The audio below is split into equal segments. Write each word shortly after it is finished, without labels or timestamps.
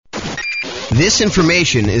This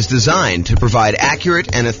information is designed to provide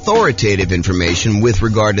accurate and authoritative information with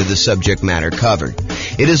regard to the subject matter covered.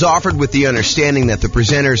 It is offered with the understanding that the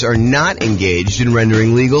presenters are not engaged in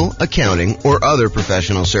rendering legal, accounting, or other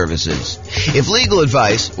professional services. If legal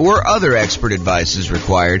advice or other expert advice is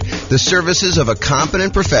required, the services of a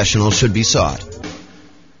competent professional should be sought.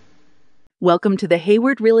 Welcome to the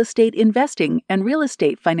Hayward Real Estate Investing and Real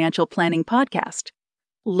Estate Financial Planning Podcast.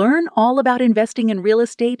 Learn all about investing in real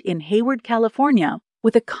estate in Hayward, California,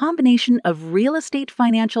 with a combination of real estate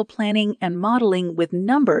financial planning and modeling with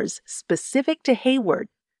numbers specific to Hayward,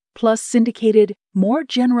 plus syndicated, more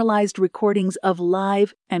generalized recordings of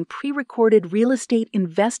live and pre-recorded real estate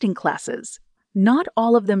investing classes, not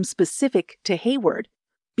all of them specific to Hayward.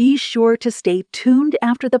 Be sure to stay tuned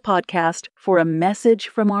after the podcast for a message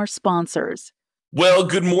from our sponsors. Well,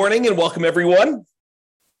 good morning and welcome, everyone.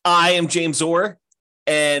 I am James Orr.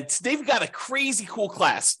 And today we've got a crazy cool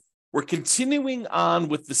class. We're continuing on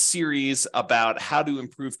with the series about how to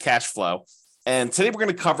improve cash flow. And today we're going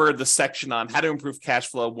to cover the section on how to improve cash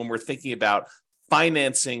flow when we're thinking about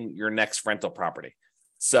financing your next rental property.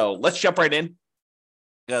 So let's jump right in,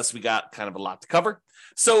 because we got kind of a lot to cover.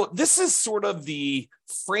 So this is sort of the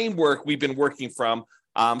framework we've been working from.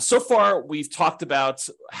 So far, we've talked about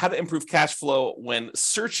how to improve cash flow when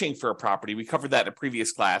searching for a property. We covered that in a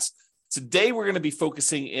previous class. Today, we're going to be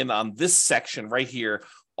focusing in on this section right here,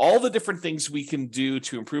 all the different things we can do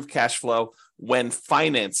to improve cash flow when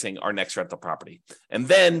financing our next rental property. And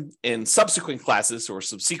then in subsequent classes or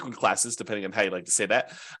subsequent classes, depending on how you like to say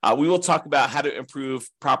that, we will talk about how to improve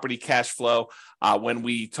property cash flow when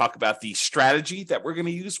we talk about the strategy that we're going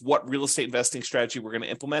to use, what real estate investing strategy we're going to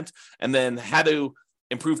implement, and then how to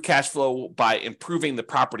improve cash flow by improving the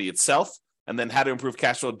property itself, and then how to improve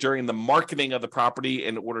cash flow during the marketing of the property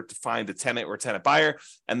in order to find a tenant or a tenant buyer,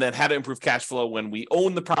 and then how to improve cash flow when we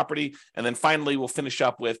own the property. And then finally, we'll finish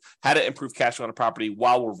up with how to improve cash flow on a property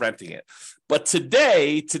while we're renting it. But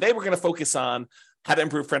today we're going to focus on how to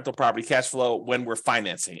improve rental property cash flow when we're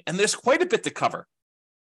financing. And there's quite a bit to cover,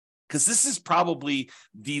 because this is probably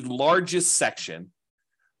the largest section.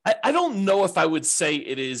 I don't know if I would say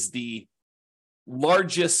it is the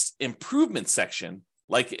largest improvement section,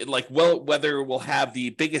 whether it will have the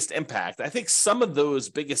biggest impact. I think some of those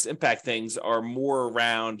biggest impact things are more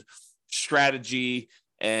around strategy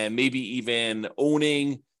and maybe even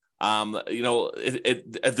owning.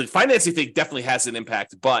 The financing thing definitely has an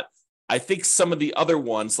impact, but I think some of the other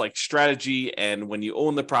ones like strategy and when you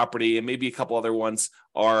own the property and maybe a couple other ones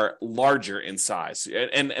are larger in size.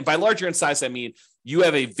 And by larger in size, I mean you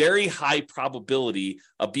have a very high probability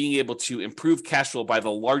of being able to improve cash flow by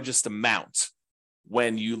the largest amount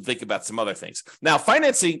when you think about some other things. Now,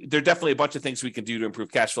 financing, there are definitely a bunch of things we can do to improve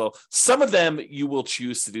cash flow. Some of them you will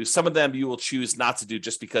choose to do. Some of them you will choose not to do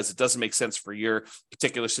just because it doesn't make sense for your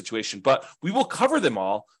particular situation. But we will cover them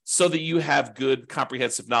all so that you have good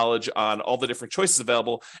comprehensive knowledge on all the different choices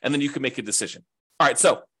available, and then you can make a decision. All right,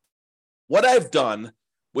 so what I've done,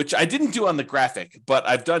 which I didn't do on the graphic, but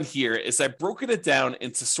I've done here, is I've broken it down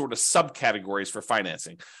into sort of subcategories for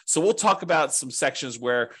financing. So we'll talk about some sections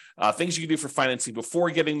where things you can do for financing before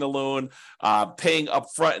getting the loan, paying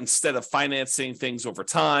upfront instead of financing things over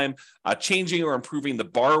time, changing or improving the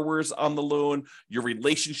borrowers on the loan, your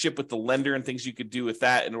relationship with the lender and things you could do with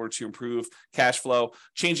that in order to improve cash flow,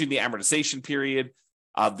 changing the amortization period,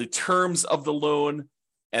 the terms of the loan,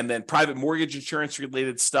 and then private mortgage insurance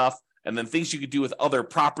related stuff. And then things you could do with other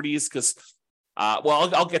properties, because,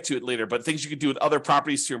 I'll get to it later, but things you could do with other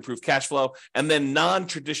properties to improve cash flow. And then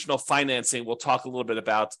non-traditional financing, we'll talk a little bit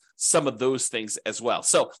about some of those things as well.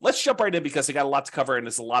 So let's jump right in, because I got a lot to cover and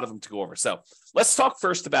there's a lot of them to go over. So let's talk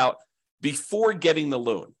first about before getting the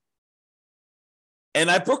loan. And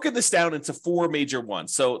I've broken this down into four major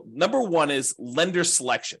ones. So number one is lender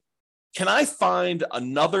selection. Can I find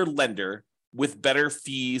another lender with better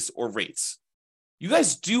fees or rates? You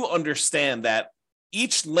guys do understand that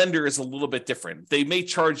each lender is a little bit different. They may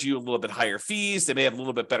charge you a little bit higher fees. They may have a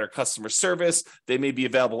little bit better customer service. They may be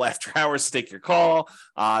available after hours to take your call.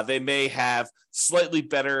 They may have slightly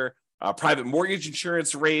better private mortgage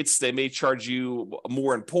insurance rates. They may charge you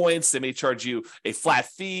more in points. They may charge you a flat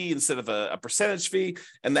fee instead of a percentage fee.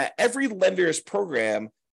 And that every lender's program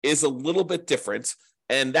is a little bit different.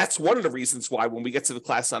 And that's one of the reasons why when we get to the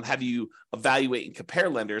class on how do you evaluate and compare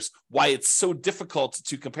lenders, why it's so difficult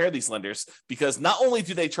to compare these lenders, because not only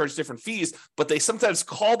do they charge different fees, but they sometimes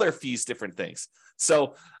call their fees different things.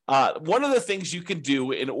 So one of the things you can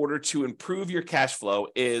do in order to improve your cash flow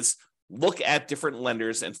is look at different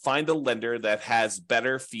lenders and find a lender that has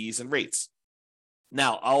better fees and rates.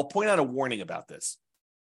 Now, I'll point out a warning about this.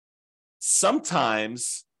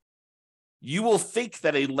 Sometimes you will think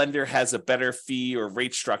that a lender has a better fee or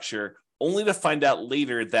rate structure, only to find out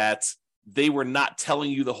later that they were not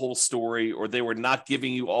telling you the whole story, or they were not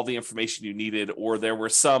giving you all the information you needed, or there were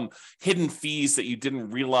some hidden fees that you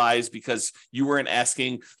didn't realize because you weren't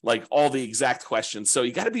asking like all the exact questions. So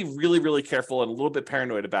you got to be really, really careful and a little bit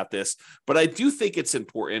paranoid about this. But I do think it's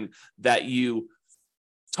important that you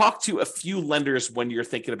talk to a few lenders when you're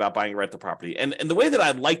thinking about buying a rental property. And the way that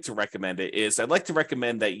I'd like to recommend it is I'd like to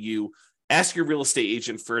recommend that you ask your real estate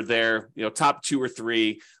agent for their, top 2 or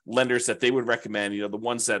 3 lenders that they would recommend, the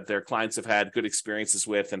ones that their clients have had good experiences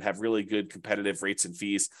with and have really good competitive rates and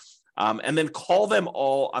fees. And then call them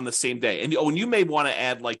all on the same day. And you may want to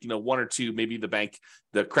add 1 or 2, maybe the bank,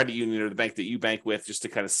 the credit union or the bank that you bank with, just to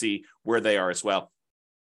kind of see where they are as well.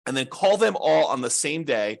 And then call them all on the same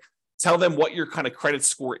day. Tell them what your kind of credit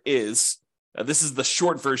score is. This is the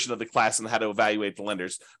short version of the class on how to evaluate the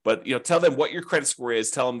lenders. But tell them what your credit score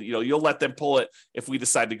is. Tell them you'll let them pull it if we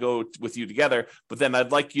decide to go with you together. But then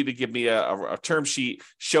I'd like you to give me a term sheet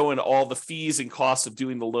showing all the fees and costs of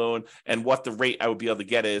doing the loan and what the rate I would be able to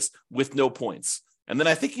get is with no points. And then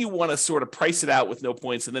I think you want to sort of price it out with no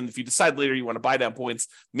points. And then if you decide later you want to buy down points,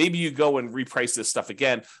 maybe you go and reprice this stuff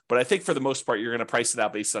again. But I think for the most part, you're going to price it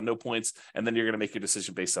out based on no points. And then you're going to make your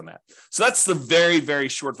decision based on that. So that's the very, very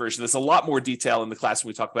short version. There's a lot more detail in the class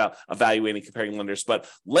when we talk about evaluating, comparing lenders. But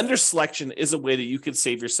lender selection is a way that you can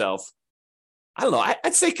save yourself, I don't know,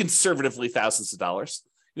 I'd say conservatively thousands of dollars.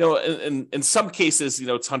 In some cases,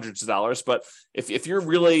 it's hundreds of dollars, but if you're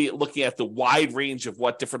really looking at the wide range of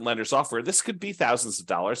what different lenders offer, this could be thousands of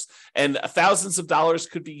dollars, and thousands of dollars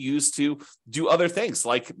could be used to do other things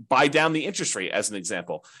like buy down the interest rate as an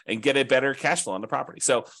example and get a better cash flow on the property.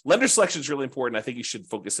 So lender selection is really important. I think you should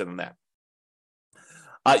focus in on that.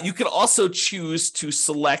 You can also choose to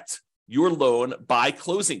select your loan by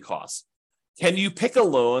closing costs. Can you pick a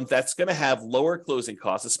loan that's going to have lower closing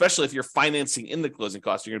costs, especially if you're financing in the closing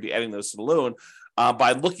costs, you're going to be adding those to the loan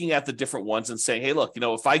by looking at the different ones and saying, hey, look,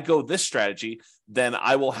 if I go this strategy, then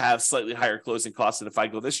I will have slightly higher closing costs than if I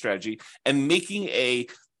go this strategy, and making a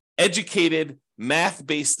educated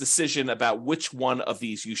math-based decision about which one of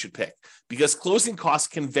these you should pick, because closing costs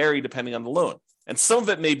can vary depending on the loan. And some of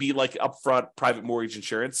it may be like upfront private mortgage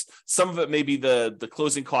insurance. Some of it may be the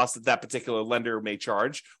closing costs that particular lender may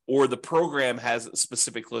charge, or the program has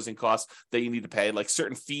specific closing costs that you need to pay, like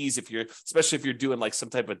certain fees, especially if you're doing like some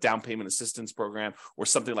type of down payment assistance program or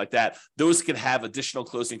something like that. Those can have additional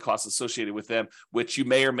closing costs associated with them, which you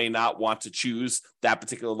may or may not want to choose that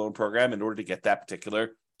particular loan program in order to get that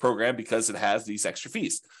particular program because it has these extra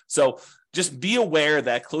fees. So just be aware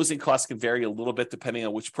that closing costs can vary a little bit depending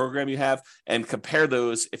on which program you have, and compare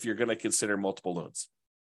those if you're going to consider multiple loans.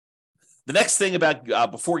 The next thing about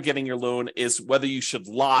before getting your loan is whether you should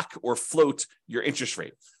lock or float your interest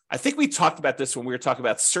rate. I think we talked about this when we were talking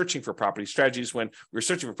about searching for property strategies when we were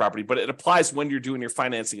searching for property, but it applies when you're doing your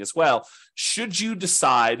financing as well. Should you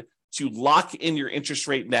decide to lock in your interest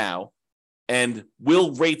rate now, and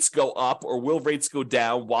will rates go up or will rates go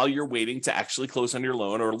down while you're waiting to actually close on your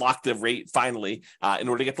loan, or lock the rate finally in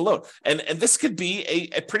order to get the loan? And this could be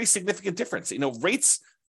a pretty significant difference. Rates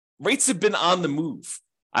have been on the move.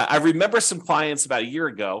 I remember some clients about a year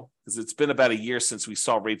ago, because it's been about a year since we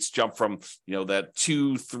saw rates jump from, that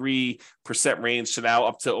 2-3% range to now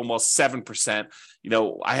up to almost 7%.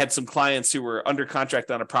 I had some clients who were under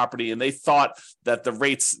contract on a property, and they thought that the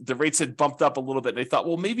rates had bumped up a little bit. And they thought,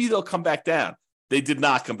 well, maybe they'll come back down. They did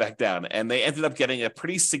not come back down, and they ended up getting a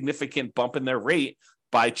pretty significant bump in their rate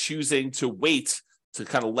by choosing to wait to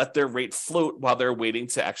kind of let their rate float while they're waiting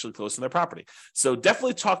to actually close on their property. So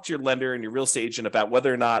definitely talk to your lender and your real estate agent about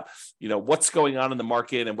whether or not, what's going on in the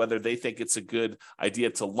market and whether they think it's a good idea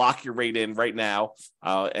to lock your rate in right now.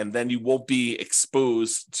 And then you won't be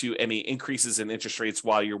exposed to any increases in interest rates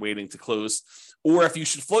while you're waiting to close, or if you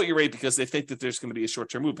should float your rate because they think that there's going to be a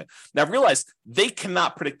short-term movement. Now realize they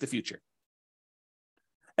cannot predict the future.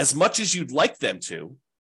 As much as you'd like them to,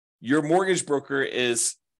 your mortgage broker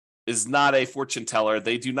is not a fortune teller.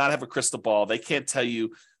 They do not have a crystal ball. They can't tell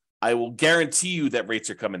you, I will guarantee you that rates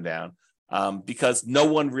are coming down, because no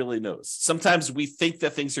one really knows. Sometimes we think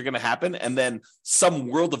that things are going to happen, and then some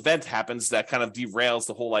world event happens that kind of derails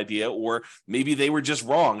the whole idea, or maybe they were just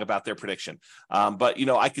wrong about their prediction. But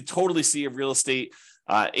I could totally see a real estate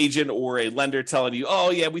agent or a lender telling you,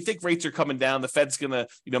 oh yeah, we think rates are coming down. The Fed's going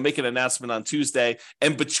to, make an announcement on Tuesday.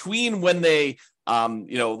 And between when they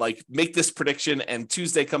like make this prediction, and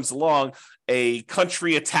Tuesday comes along, a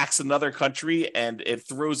country attacks another country and it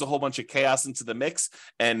throws a whole bunch of chaos into the mix.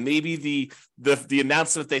 And maybe the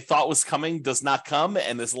announcement they thought was coming does not come.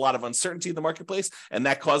 And there's a lot of uncertainty in the marketplace, and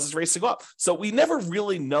that causes rates to go up. So we never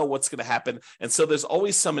really know what's going to happen. And so there's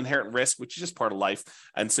always some inherent risk, which is just part of life.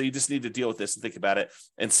 And so you just need to deal with this and think about it.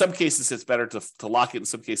 In some cases, it's better to lock it. In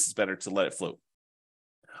some cases, it's better to let it float.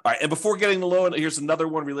 All right. And before getting the loan, here's another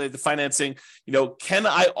one related to financing. Can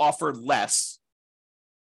I offer less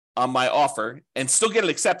on my offer and still get it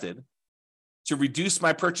accepted to reduce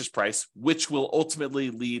my purchase price, which will ultimately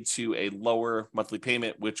lead to a lower monthly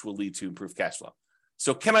payment, which will lead to improved cash flow?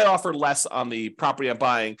 So can I offer less on the property I'm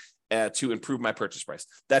buying to improve my purchase price?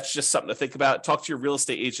 That's just something to think about. Talk to your real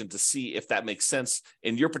estate agent to see if that makes sense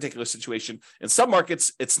in your particular situation. In some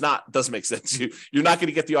markets, doesn't make sense. You're not going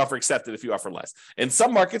to get the offer accepted if you offer less. In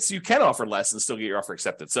some markets, you can offer less and still get your offer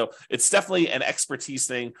accepted. So it's definitely an expertise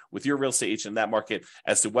thing with your real estate agent in that market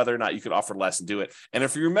as to whether or not you could offer less and do it. And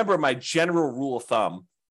if you remember my general rule of thumb,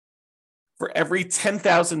 for every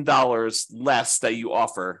 $10,000 less that you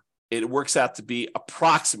offer, it works out to be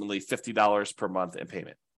approximately $50 per month in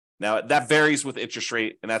payment. Now, that varies with interest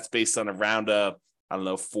rate, and that's based on around 4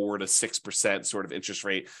 to 6% sort of interest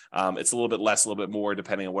rate. It's a little bit less, a little bit more,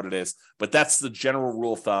 depending on what it is. But that's the general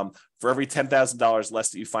rule of thumb. For every $10,000 less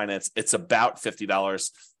that you finance, it's about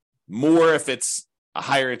 $50 more if it's a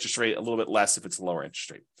higher interest rate, a little bit less if it's a lower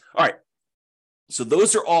interest rate. All right. So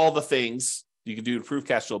those are all the things you can do to improve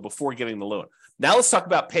cash flow before getting the loan. Now let's talk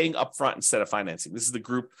about paying upfront instead of financing. This is the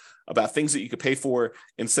group about things that you could pay for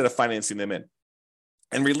instead of financing them in.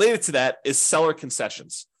 And related to that is seller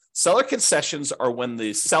concessions. Seller concessions are when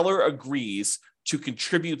the seller agrees to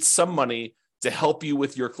contribute some money to help you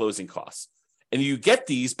with your closing costs. And you get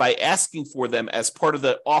these by asking for them as part of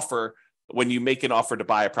the offer when you make an offer to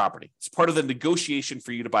buy a property. It's part of the negotiation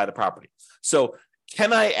for you to buy the property. So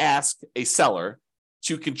can I ask a seller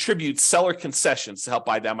to contribute seller concessions to help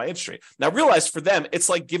buy down my interest rate? Now realize for them, it's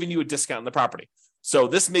like giving you a discount on the property. So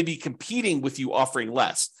this may be competing with you offering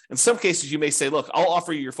less. In some cases, you may say, look, I'll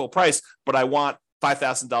offer you your full price, but I want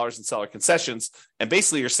 $5,000 in seller concessions. And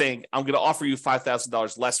basically you're saying, I'm going to offer you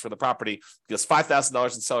 $5,000 less for the property because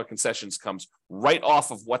 $5,000 in seller concessions comes right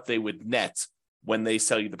off of what they would net when they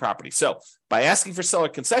sell you the property. So by asking for seller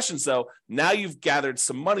concessions, though, now you've gathered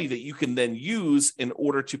some money that you can then use in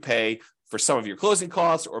order to pay for some of your closing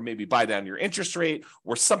costs, or maybe buy down your interest rate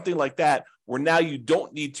or something like that, where now you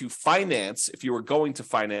don't need to finance if you were going to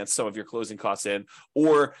finance some of your closing costs in,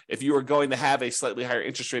 or if you were going to have a slightly higher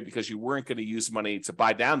interest rate because you weren't going to use money to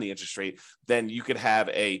buy down the interest rate, then you could have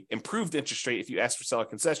a improved interest rate if you ask for seller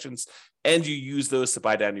concessions and you use those to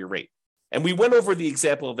buy down your rate. And we went over the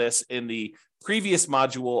example of this in the previous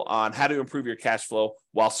module on how to improve your cash flow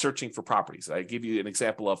while searching for properties. I give you an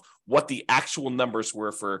example of what the actual numbers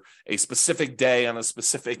were for a specific day on a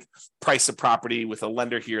specific price of property with a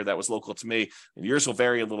lender here that was local to me. And yours will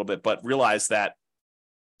vary a little bit, but realize that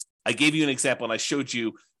I gave you an example and I showed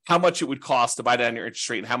you how much it would cost to buy down your interest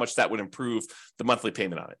rate and how much that would improve the monthly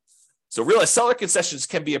payment on it. So realize seller concessions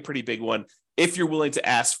can be a pretty big one if you're willing to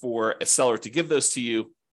ask for a seller to give those to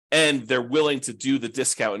you and they're willing to do the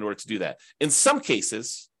discount in order to do that. In some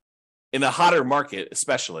cases, in a hotter market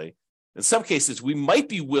especially, in some cases, we might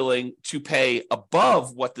be willing to pay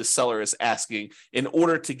above what the seller is asking in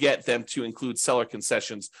order to get them to include seller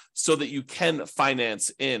concessions so that you can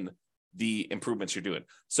finance in the improvements you're doing.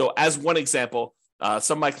 So as one example,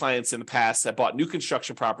 some of my clients in the past have bought new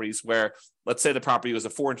construction properties where, let's say the property was a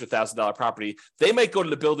 $400,000 property. They might go to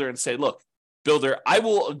the builder and say, look, builder, I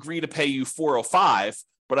will agree to pay you $405,000,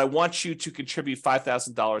 but I want you to contribute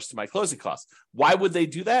 $5,000 to my closing costs. Why would they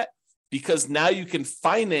do that? Because now you can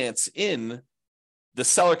finance in the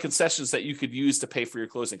seller concessions that you could use to pay for your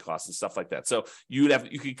closing costs and stuff like that. So you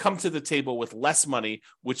could come to the table with less money,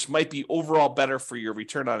 which might be overall better for your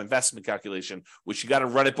return on investment calculation, which you got to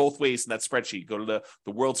run it both ways in that spreadsheet. Go to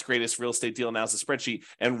the world's greatest real estate deal analysis spreadsheet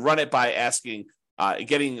and run it by asking,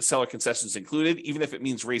 getting seller concessions included, even if it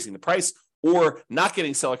means raising the price, or not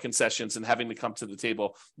getting seller concessions and having to come to the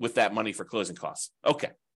table with that money for closing costs. Okay.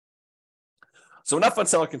 So enough on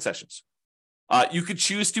seller concessions. You could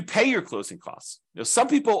choose to pay your closing costs. Some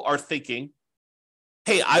people are thinking,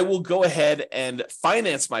 hey, I will go ahead and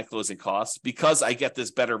finance my closing costs because I get this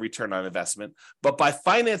better return on investment. But by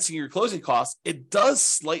financing your closing costs, it does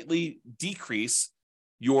slightly decrease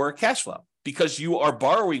your cash flow because you are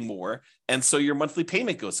borrowing more. And so your monthly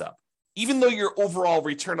payment goes up. Even though your overall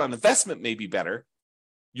return on investment may be better,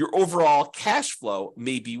 your overall cash flow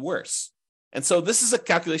may be worse. And so this is a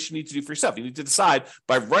calculation you need to do for yourself. You need to decide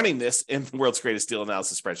by running this in the world's greatest deal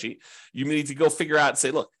analysis spreadsheet. You need to go figure out and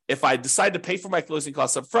say, look, if I decide to pay for my closing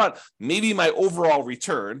costs up front, maybe my overall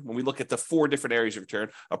return, when we look at the 4 different areas of return,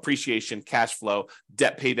 appreciation, cash flow,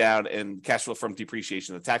 debt pay down, and cash flow from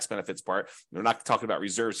depreciation, the tax benefits part. We're not talking about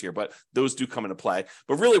reserves here, but those do come into play.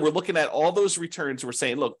 But really, we're looking at all those returns. We're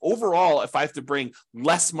saying, look, overall, if I have to bring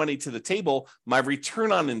less money to the table, my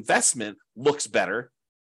return on investment looks better.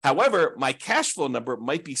 However, my cash flow number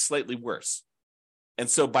might be slightly worse. And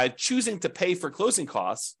so by choosing to pay for closing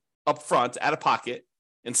costs up front out of pocket,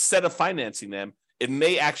 instead of financing them, it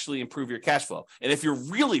may actually improve your cash flow. And if you're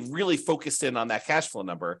really, really focused in on that cash flow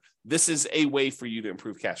number, this is a way for you to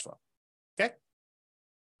improve cash flow. Okay?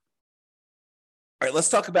 All right, let's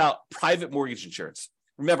talk about private mortgage insurance.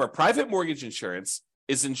 Remember, private mortgage insurance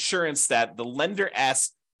is insurance that the lender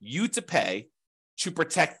asks you to pay to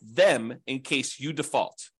protect them in case you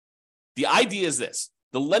default. The idea is this.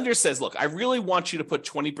 The lender says, look, I really want you to put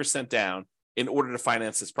 20% down in order to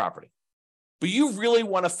finance this property. But you really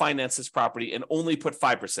want to finance this property and only put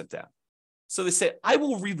 5% down. So they say, I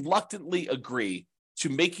will reluctantly agree to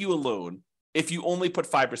make you a loan if you only put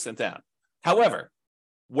 5% down. However,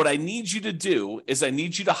 what I need you to do is I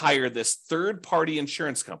need you to hire this third-party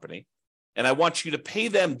insurance company, and I want you to pay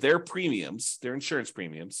them their premiums, their insurance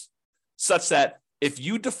premiums, such that if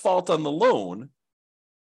you default on the loan,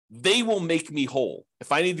 they will make me whole.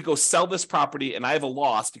 If I need to go sell this property and I have a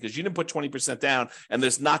loss because you didn't put 20% down and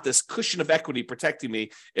there's not this cushion of equity protecting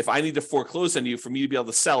me, if I need to foreclose on you for me to be able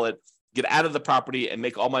to sell it, get out of the property and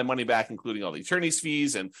make all my money back, including all the attorney's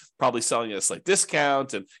fees and probably selling at a slight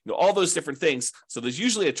discount and all those different things. So there's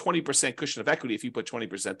usually a 20% cushion of equity if you put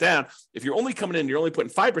 20% down. If you're only coming in, you're only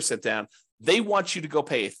putting 5% down, they want you to go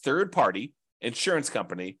pay a third-party insurance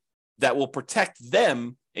company that will protect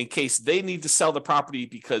them in case they need to sell the property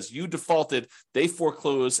because you defaulted, they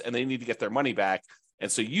foreclose, and they need to get their money back.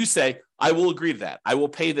 And so you say, I will agree to that. I will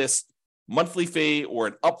pay this monthly fee or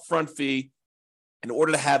an upfront fee in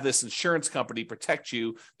order to have this insurance company protect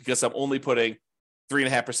you because I'm only putting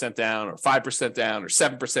 3.5% down or 5% down or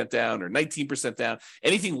 7% down or 19% down.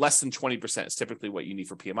 Anything less than 20% is typically what you need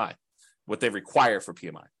for PMI, what they require for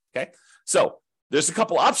PMI, okay? So there's a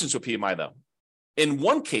couple options with PMI, though. In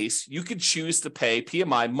one case, you could choose to pay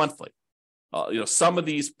PMI monthly. Some of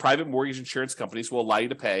these private mortgage insurance companies will allow you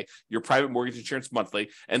to pay your private mortgage insurance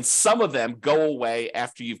monthly, and some of them go away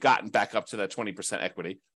after you've gotten back up to that 20%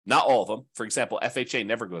 equity. Not all of them. For example, FHA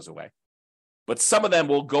never goes away. But some of them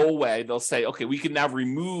will go away. They'll say, okay, we can now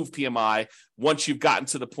remove PMI once you've gotten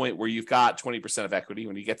to the point where you've got 20% of equity,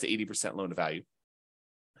 when you get to 80% loan to value.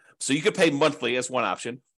 So you could pay monthly as one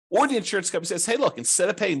option. Or the insurance company says, hey, look, instead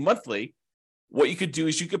of paying monthly, what you could do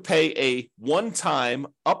is you could pay a one-time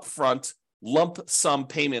upfront lump sum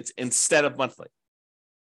payment instead of monthly.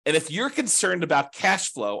 And if you're concerned about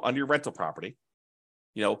cash flow on your rental property,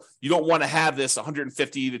 you don't want to have this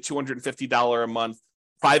 $150 to $250 a month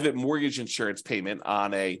private mortgage insurance payment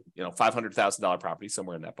on a $500,000 property,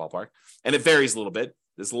 somewhere in that ballpark. And it varies a little bit.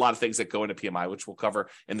 There's a lot of things that go into PMI, which we'll cover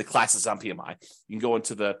in the classes on PMI. You can go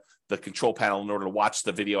into the control panel in order to watch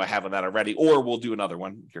the video I have on that already, or we'll do another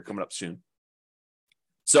one here coming up soon.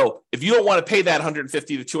 So if you don't want to pay that $150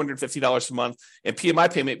 to $250 a month in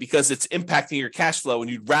PMI payment because it's impacting your cash flow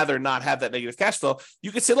and you'd rather not have that negative cash flow,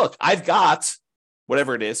 you could say, look, I've got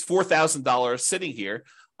whatever it is, $4,000 sitting here.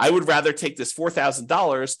 I would rather take this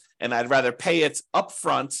 $4,000 and I'd rather pay it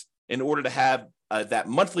upfront in order to have that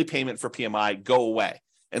monthly payment for PMI go away.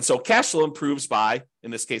 And so cash flow improves by,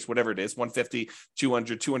 in this case, whatever it is, $150,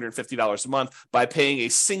 $200, $250 a month by paying a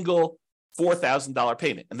single $4,000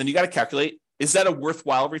 payment. And then you got to calculate, is that a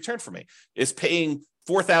worthwhile return for me? Is paying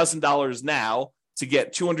 $4,000 now to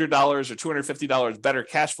get $200 or $250 better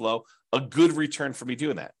cash flow a good return for me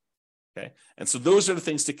doing that? Okay. And so those are the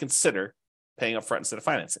things to consider paying upfront instead of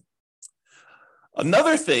financing.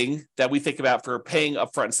 Another thing that we think about for paying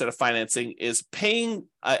upfront instead of financing is paying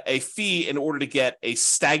a fee in order to get a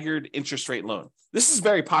staggered interest rate loan. This is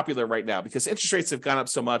very popular right now because interest rates have gone up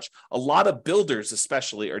so much. A lot of builders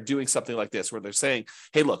especially are doing something like this where they're saying,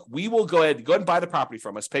 hey, look, we will go ahead and buy the property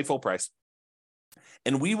from us, pay full price,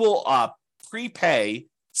 and we will prepay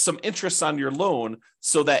some interest on your loan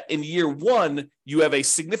so that in year one, you have a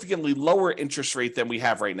significantly lower interest rate than we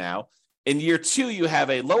have right now. In year two, you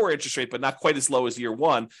have a lower interest rate, but not quite as low as year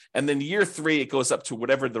one. And then year three, it goes up to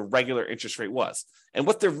whatever the regular interest rate was. And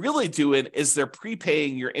what they're really doing is they're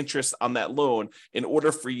prepaying your interest on that loan in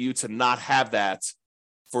order for you to not have that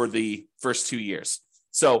for the first 2 years.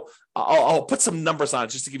 So I'll put some numbers on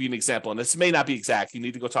it just to give you an example. And this may not be exact. You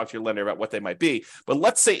need to go talk to your lender about what they might be. But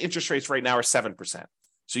let's say interest rates right now are 7%.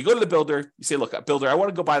 So you go to the builder, you say, look, builder, I want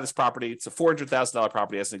to go buy this property. It's a $400,000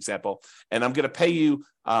 property as an example, and I'm going to pay you,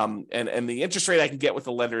 and the interest rate I can get with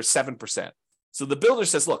the lender is 7%. So the builder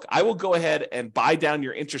says, look, I will go ahead and buy down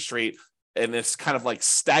your interest rate, and it's kind of like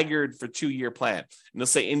staggered for 2-year plan. And they'll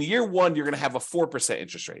say in year 1, you're going to have a 4%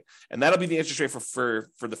 interest rate, and that'll be the interest rate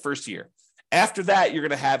for the first year. After that, you're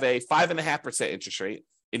going to have a 5.5% interest rate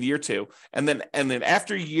in year 2. And then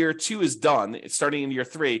after year 2 is done, starting in year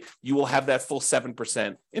 3, you will have that full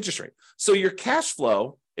 7% interest rate. So your cash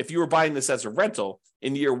flow, if you were buying this as a rental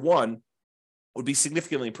in year 1, would be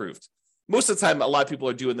significantly improved. Most of the time, a lot of people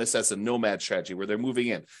are doing this as a nomad strategy where they're moving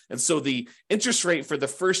in. And so the interest rate for the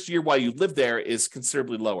first year while you live there is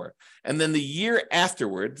considerably lower. And then the year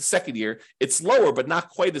afterward, the second year, it's lower, but not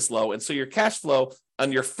quite as low. And so your cash flow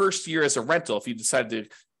on your first year as a rental, if you decide to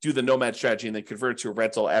do the nomad strategy and then convert it to a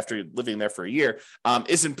rental after living there for a year,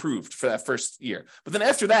 is improved for that first year. But then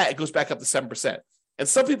after that, it goes back up to 7%. And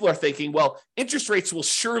some people are thinking, well, interest rates will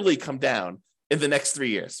surely come down in the next 3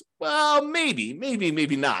 years. Well, maybe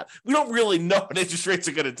not. We don't really know what interest rates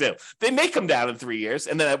are going to do. They may come down in 3 years,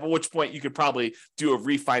 and then at which point you could probably do a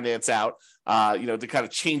refinance out, to kind of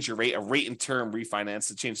change your rate, a rate and term refinance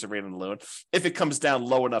to change the rate on the loan, if it comes down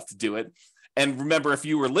low enough to do it. And remember, if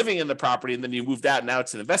you were living in the property and then you moved out and now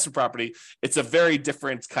it's an investment property, it's a very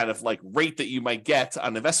different kind of like rate that you might get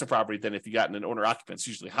on investment property than if you got in an owner occupant. It's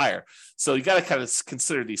usually higher. So you got to kind of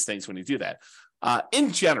consider these things when you do that.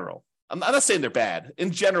 In general, I'm not saying they're bad.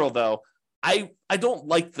 In general, though, I don't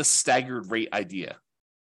like the staggered rate idea.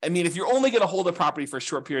 I mean, if you're only going to hold a property for a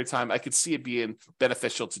short period of time, I could see it being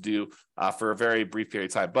beneficial to do for a very brief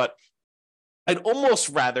period of time. But I'd almost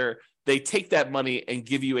rather they take that money and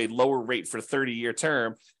give you a lower rate for a 30-year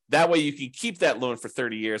term. That way you can keep that loan for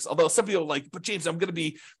 30 years. Although some people are like, but James, I'm going to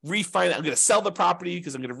be refinance. I'm going to sell the property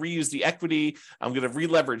because I'm going to reuse the equity. I'm going to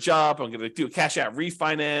re-leverage up. I'm going to do a cash out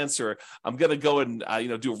refinance, or I'm going to go and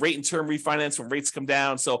do a rate and term refinance when rates come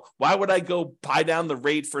down. So why would I go buy down the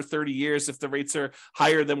rate for 30 years if the rates are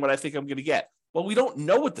higher than what I think I'm going to get? Well, we don't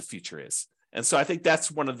know what the future is. And so I think that's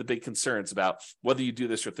one of the big concerns about whether you do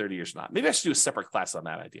this for 30 years or not. Maybe I should do a separate class on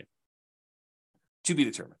that idea. To be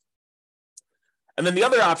determined. And then the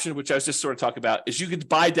other option, which I was just sort of talking about, is you could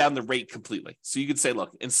buy down the rate completely. So you could say,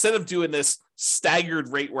 look, instead of doing this staggered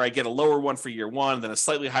rate where I get a lower one for year 1, then a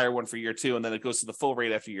slightly higher one for year 2, and then it goes to the full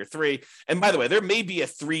rate after year 3. And by the way, there may be a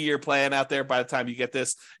 3-year plan out there by the time you get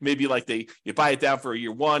this. Maybe like you buy it down for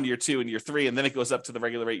year 1, year 2, and year 3, and then it goes up to the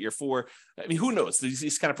regular rate year 4. I mean, who knows?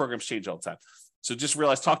 These kind of programs change all the time. So just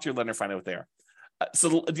realize, talk to your lender, find out what they are.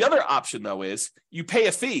 So the other option, though, is you pay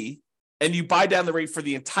a fee and you buy down the rate for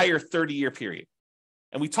the entire 30-year period.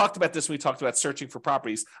 And we talked about this when we talked about searching for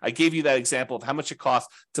properties. I gave you that example of how much it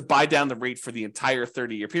costs to buy down the rate for the entire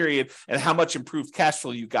 30-year period and how much improved cash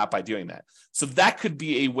flow you got by doing that. So that could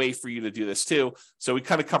be a way for you to do this too. So we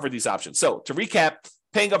kind of covered these options. So to recap,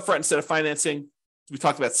 paying up front instead of financing. We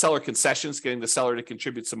talked about seller concessions, getting the seller to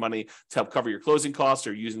contribute some money to help cover your closing costs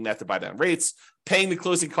or using that to buy down rates. Paying the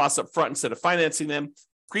closing costs up front instead of financing them.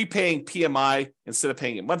 Prepaying PMI instead of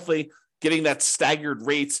paying it monthly. Getting that staggered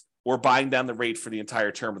rate or buying down the rate for the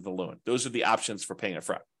entire term of the loan. Those are the options for paying up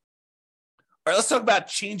front. All right, let's talk about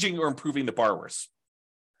changing or improving the borrowers.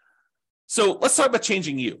 So let's talk about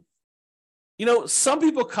changing you. Some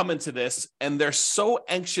people come into this and they're so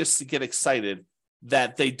anxious to get excited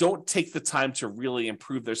that they don't take the time to really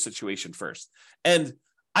improve their situation first. And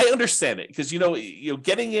I understand it because,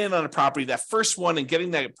 getting in on a property, that first one, and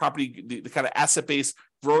getting that property, the kind of asset base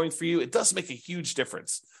growing for you, it does make a huge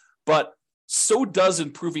difference. But so does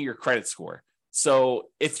improving your credit score. So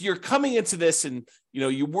if you're coming into this and,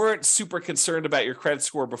 you weren't super concerned about your credit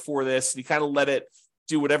score before this, and you kind of let it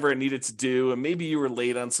do whatever it needed to do, and maybe you were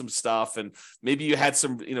late on some stuff, and maybe you had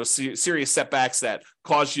some, serious setbacks that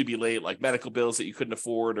caused you to be late, like medical bills that you couldn't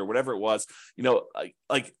afford or whatever it was,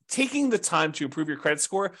 like taking the time to improve your credit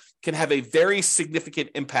score can have a very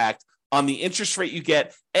significant impact on the interest rate you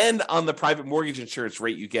get and on the private mortgage insurance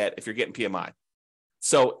rate you get if you're getting PMI.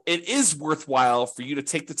 So it is worthwhile for you to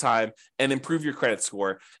take the time and improve your credit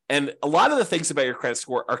score. And a lot of the things about your credit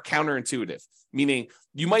score are counterintuitive, meaning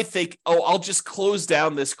you might think, oh, I'll just close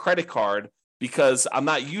down this credit card because I'm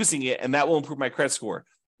not using it and that will improve my credit score.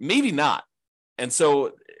 Maybe not. And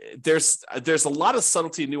so there's a lot of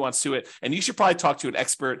subtlety and nuance to it. And you should probably talk to an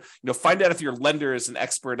expert, find out if your lender is an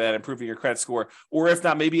expert at improving your credit score, or if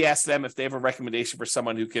not, maybe ask them if they have a recommendation for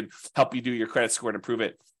someone who can help you do your credit score and improve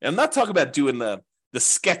it. And I'm not talking about doing the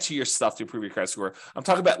sketchier stuff to improve your credit score. I'm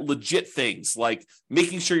talking about legit things like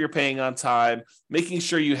making sure you're paying on time, making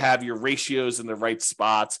sure you have your ratios in the right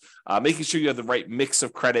spots, making sure you have the right mix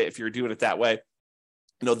of credit if you're doing it that way.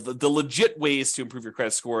 the legit ways to improve your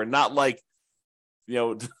credit score, not like,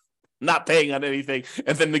 not paying on anything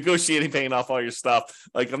and then negotiating paying off all your stuff.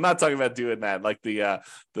 Like, I'm not talking about doing that, like the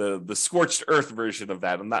scorched earth version of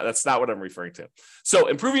that. That's not what I'm referring to. So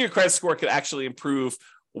improving your credit score could actually improve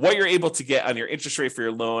what you're able to get on your interest rate for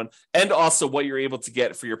your loan, and also what you're able to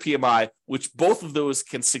get for your PMI, which both of those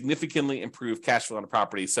can significantly improve cash flow on a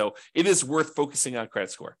property. So it is worth focusing on credit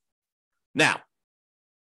score. Now,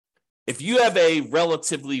 if you have a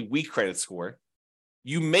relatively weak credit score,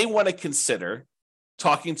 you may want to consider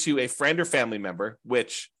talking to a friend or family member,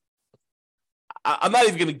 which I'm not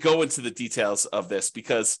even going to go into the details of this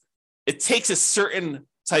because it takes a certain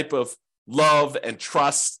type of love and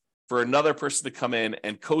trust for another person to come in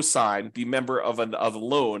and co-sign, be member of a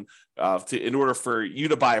loan in order for you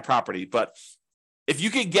to buy a property. But if you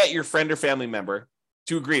can get your friend or family member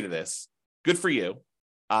to agree to this, good for you.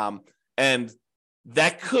 And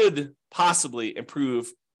that could possibly improve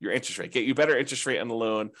your interest rate, get you better interest rate on the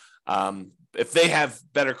loan. If they have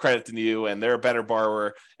better credit than you and they're a better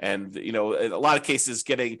borrower, and in a lot of cases,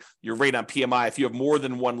 getting your rate on PMI, if you have more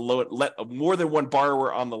than one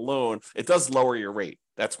borrower on the loan, it does lower your rate.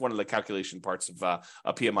 That's one of the calculation parts of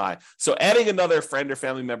a PMI. So adding another friend or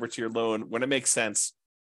family member to your loan when it makes sense,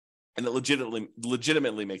 and it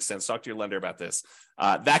legitimately makes sense, talk to your lender about this.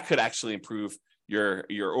 That could actually improve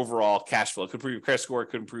your overall cash flow. It could improve your credit score. It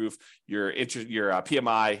could improve your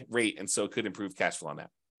PMI rate, and so it could improve cash flow on that.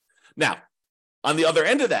 Now, on the other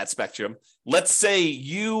end of that spectrum, let's say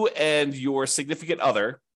you and your significant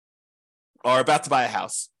other are about to buy a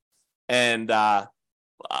house, and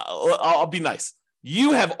I'll be nice.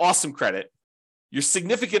 You have awesome credit. Your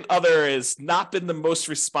significant other has not been the most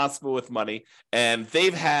responsible with money, and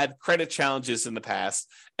they've had credit challenges in the past,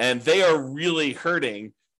 and they are really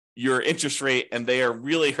hurting your interest rate, and they are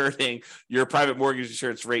really hurting your private mortgage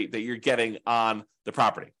insurance rate that you're getting on the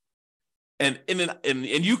property. And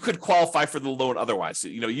you could qualify for the loan otherwise.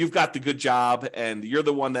 You've got the good job, and you're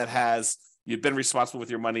the one that you've been responsible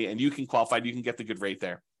with your money, and you can qualify. You can get the good rate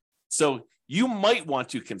there. So you might want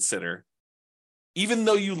to consider, even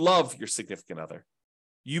though you love your significant other,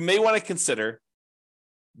 you may want to consider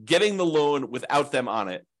getting the loan without them on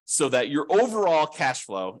it, so that your overall cash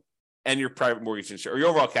flow and your private mortgage insurance, or your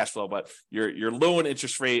overall cash flow, but your loan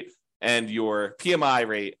interest rate and your PMI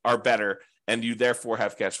rate are better, and you therefore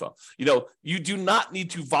have cash flow. You do not need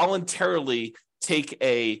to voluntarily take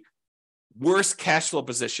a worse cash flow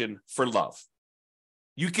position for love.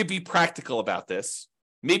 You could be practical about this.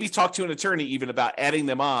 Maybe talk to an attorney even about adding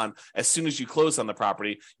them on as soon as you close on the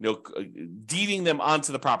property, deeding them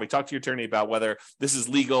onto the property. Talk to your attorney about whether this is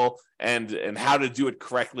legal and how to do it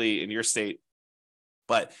correctly in your state.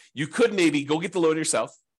 But you could maybe go get the loan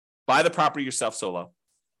yourself, buy the property yourself solo,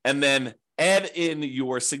 and then add in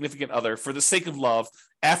your significant other for the sake of love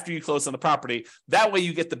after you close on the property. That way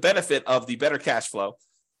you get the benefit of the better cash flow,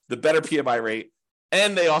 the better PMI rate,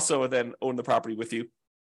 and they also then own the property with you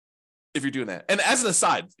if you're doing that. And as an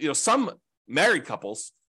aside, some married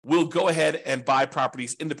couples will go ahead and buy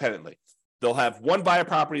properties independently. They'll have one buy a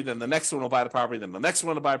property, then the next one will buy the property, then the next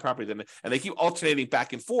one will buy a property, and they keep alternating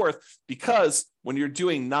back and forth, because when you're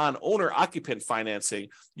doing non-owner occupant financing,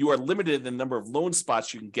 you are limited in the number of loan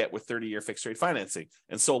spots you can get with 30-year fixed rate financing.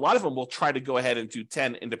 And so a lot of them will try to go ahead and do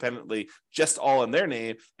 10 independently, just all in their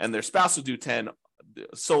name, and their spouse will do 10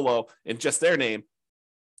 solo in just their name.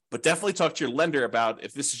 But definitely talk to your lender about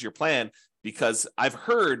if this is your plan, because I've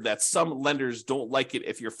heard that some lenders don't like it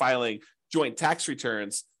if you're filing joint tax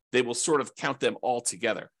returns. They will sort of count them all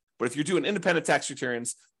together. But if you're doing independent tax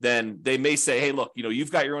returns, then they may say, hey, look,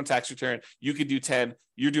 you've got your own tax return. You could do 10.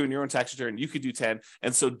 You're doing your own tax return. You could do 10.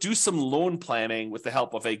 And so do some loan planning with the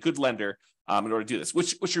help of a good lender in order to do this,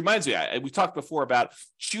 which reminds me, we talked before about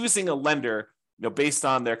choosing a lender based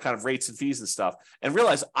on their kind of rates and fees and stuff, and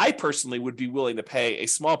realize I personally would be willing to pay a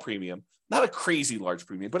small premium, not a crazy large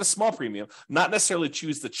premium, but a small premium, not necessarily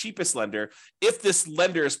choose the cheapest lender if this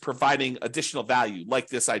lender is providing additional value, like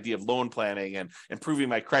this idea of loan planning and improving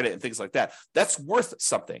my credit and things like that. That's worth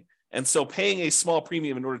something. And so paying a small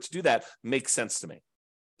premium in order to do that makes sense to me.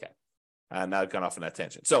 Okay. Now I've gone off on that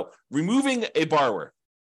tangent. So removing a borrower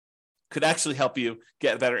could actually help you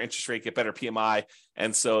get a better interest rate, get better PMI.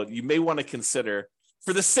 And so you may want to consider,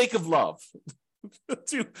 for the sake of love, for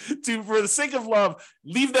the sake of love,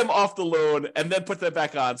 leave them off the loan and then put them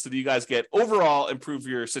back on, so that you guys get overall improve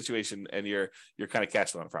your situation and your kind of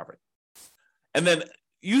cash flow on the property. And then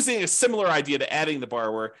using a similar idea to adding the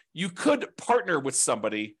borrower, you could partner with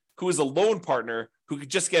somebody who is a loan partner who could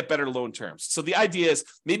just get better loan terms. So the idea is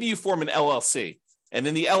maybe you form an LLC, And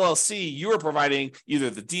in the LLC, you are providing either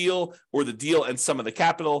the deal and some of the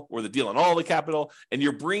capital or the deal and all the capital. And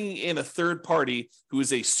you're bringing in a third party who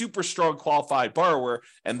is a super strong qualified borrower.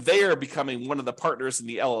 And they are becoming one of the partners in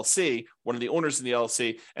the LLC, one of the owners in the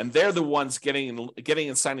LLC. And they're the ones getting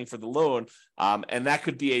and signing for the loan. And that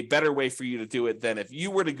could be a better way for you to do it than if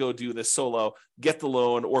you were to go do this solo, get the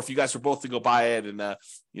loan, or if you guys were both to go buy it and,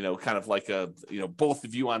 kind of like both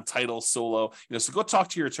of you on title solo, so go talk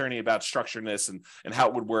to your attorney about structuring this and how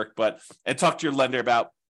it would work, and talk to your lender about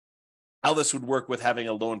how this would work with having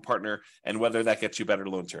a loan partner and whether that gets you better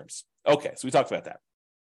loan terms. Okay, so we talked about that.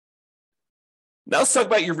 Now let's talk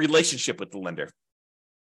about your relationship with the lender.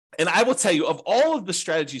 And I will tell you, of all of the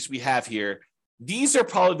strategies we have here, these are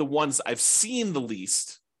probably the ones I've seen the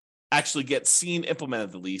least, actually get seen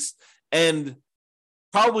implemented the least, and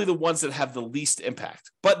probably the ones that have the least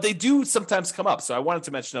impact. But they do sometimes come up, so I wanted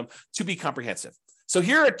to mention them to be comprehensive. So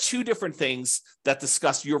here are two different things that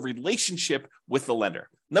discuss your relationship with the lender.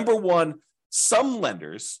 Number one, some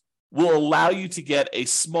lenders will allow you to get a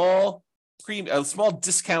small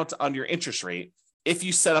discount on your interest rate if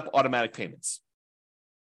you set up automatic payments.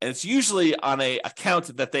 And it's usually on an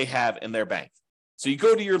account that they have in their bank. So you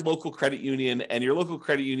go to your local credit union, and your local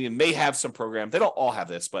credit union may have some program. They don't all have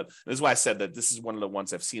this, but this is why I said that this is one of the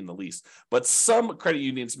ones I've seen the least. But some credit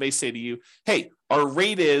unions may say to you, hey, our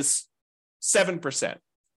rate is 7%.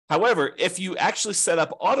 However, if you actually set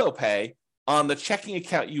up auto pay on the checking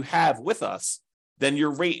account you have with us, then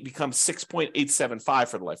your rate becomes 6.875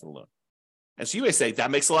 for the life of the loan. And so you may say,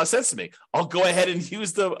 that makes a lot of sense to me. I'll go ahead and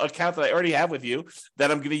use the account that I already have with you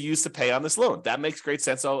that I'm going to use to pay on this loan. That makes great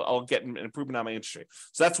sense. I'll get an improvement on my interest rate.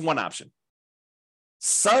 So that's one option.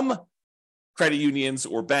 Some credit unions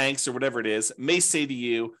or banks or whatever it is may say to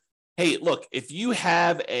you, hey, look, if you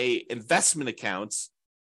have a investment account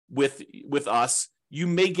with us, you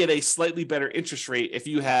may get a slightly better interest rate if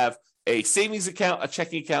you have a savings account, a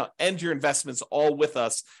checking account, and your investments all with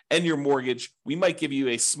us and your mortgage. We might give you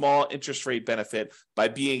a small interest rate benefit by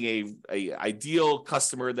being a ideal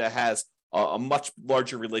customer that has a much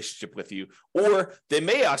larger relationship with you. Or they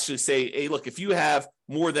may actually say, hey, look, if you have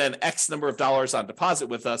more than X number of dollars on deposit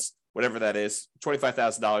with us, whatever that is,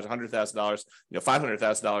 $25,000, $100,000,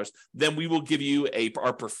 $500,000, then we will give you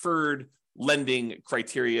our preferred lending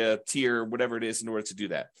criteria, tier, whatever it is in order to do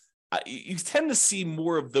that. You tend to see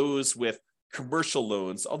more of those with commercial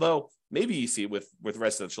loans, although maybe you see it with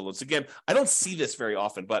residential loans. Again, I don't see this very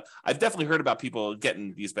often, but I've definitely heard about people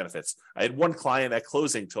getting these benefits. I had one client at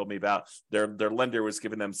closing told me about their lender was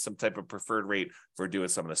giving them some type of preferred rate for doing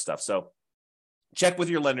some of this stuff. So check with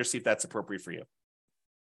your lender, see if that's appropriate for you.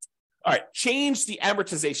 All right, change the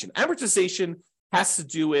amortization. Amortization has to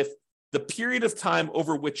do with the period of time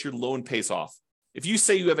over which your loan pays off. If you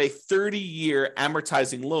say you have a 30-year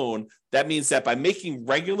amortizing loan, that means that by making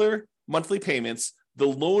regular monthly payments, the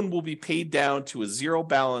loan will be paid down to a zero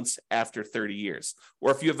balance after 30 years.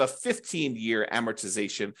 Or if you have a 15-year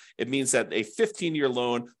amortization, it means that a 15-year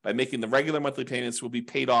loan, by making the regular monthly payments, will be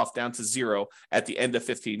paid off down to zero at the end of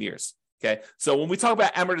 15 years. Okay, so when we talk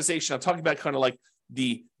about amortization, I'm talking about kind of like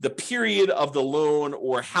the period of the loan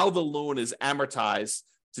or how the loan is amortized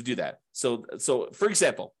to do that. So for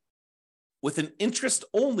example, with an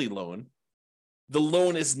interest-only loan, the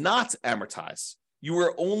loan is not amortized. You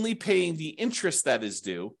are only paying the interest that is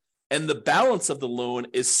due, and the balance of the loan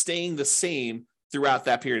is staying the same throughout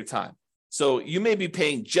that period of time. So you may be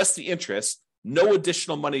paying just the interest, no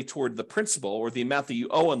additional money toward the principal or the amount that you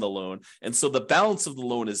owe on the loan, and so the balance of the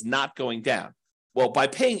loan is not going down. Well, by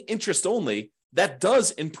paying interest only, that does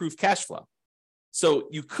improve cash flow. So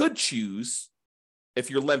you could choose, if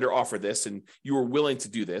your lender offered this and you were willing to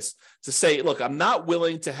do this, to say, look, I'm not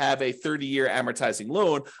willing to have a 30-year amortizing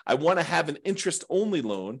loan. I want to have an interest-only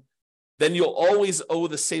loan. Then you'll always owe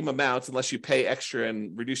the same amount unless you pay extra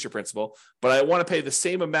and reduce your principal. But I want to pay the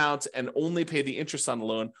same amount and only pay the interest on the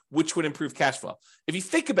loan, which would improve cash flow. If you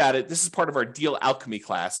think about it, this is part of our deal alchemy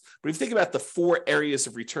class. But if you think about the 4 areas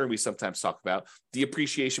of return we sometimes talk about, the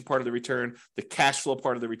appreciation part of the return, the cash flow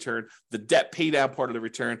part of the return, the debt pay down part of the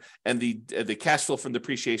return, and the cash flow from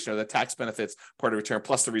depreciation or the tax benefits part of the return,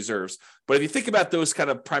 plus the reserves. But if you think about those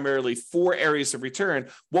kind of primarily 4 areas of return,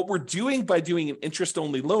 what we're doing by doing an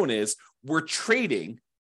interest-only loan is we're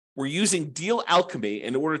using deal alchemy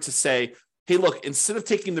in order to say, hey, look, instead of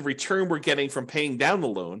taking the return we're getting from paying down the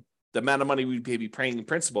loan, the amount of money we'd be paying in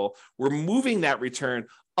principal, we're moving that return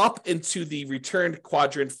up into the return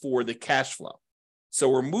quadrant for the cash flow. So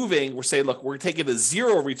we're saying, look, we're taking a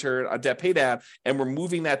 0 return on debt pay down, and we're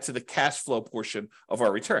moving that to the cash flow portion of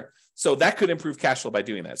our return. So that could improve cash flow by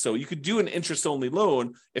doing that. So you could do an interest-only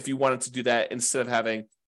loan if you wanted to do that instead of having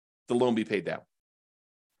the loan be paid down.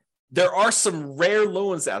 there are some rare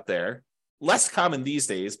loans out there, less common these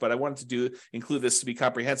days, but I wanted to include this to be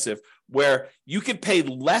comprehensive, where you can pay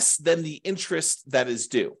less than the interest that is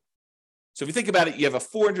due. So if you think about it, you have a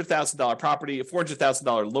 $400,000 property, a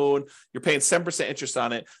 $400,000 loan, you're paying 7% interest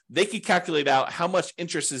on it. They can calculate out how much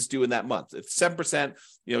interest is due in that month. It's 7%,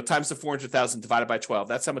 times the 400,000 divided by 12.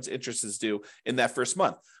 That's how much interest is due in that first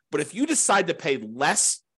month. But if you decide to pay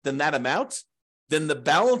less than that amount, then the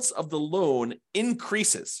balance of the loan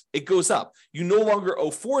increases. It goes up. You no longer owe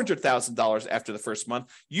 $400,000 after the first month.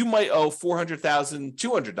 You might owe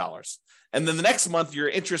 $400,200. And then the next month, your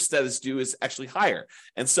interest that is due is actually higher.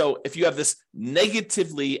 And so if you have this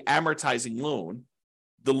negatively amortizing loan,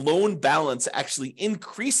 the loan balance actually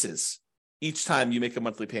increases each time you make a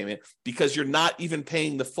monthly payment because you're not even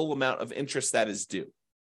paying the full amount of interest that is due,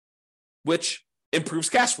 which improves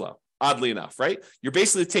cash flow, oddly enough, right? You're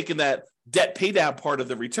basically taking that debt pay down part of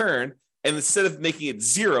the return, and instead of making it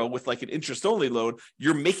zero with like an interest-only loan,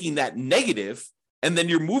 you're making that negative. And then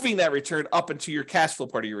you're moving that return up into your cash flow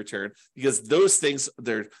part of your return because those things,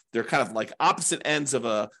 they're kind of like opposite ends of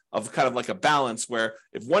kind of like a balance where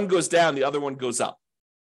if one goes down, the other one goes up,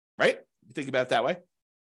 right? You think about it that way.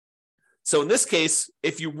 So in this case,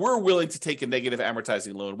 if you were willing to take a negative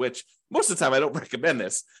amortizing loan, which most of the time I don't recommend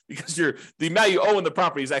this because the amount you owe in the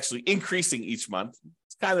property is actually increasing each month.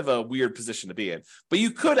 It's kind of a weird position to be in, but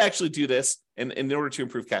you could actually do this in order to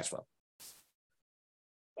improve cash flow.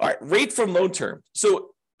 All right, rate from loan term.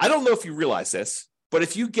 So I don't know if you realize this, but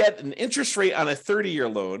if you get an interest rate on a 30-year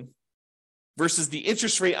loan versus the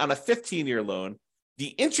interest rate on a 15-year loan, the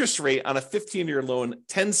interest rate on a 15-year loan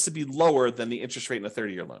tends to be lower than the interest rate in a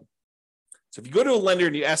 30-year loan. So if you go to a lender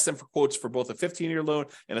and you ask them for quotes for both a 15-year loan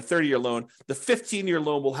and a 30-year loan, the 15-year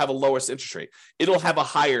loan will have a lowest interest rate. It'll have a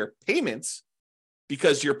higher payments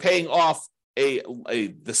because you're paying off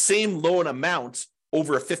the same loan amount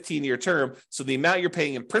over a 15-year term. So the amount you're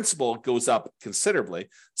paying in principal goes up considerably.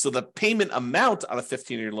 So the payment amount on a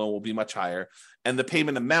 15-year loan will be much higher, and the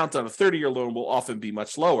payment amount on a 30-year loan will often be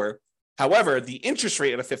much lower. However, the interest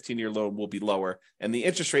rate on a 15-year loan will be lower, and the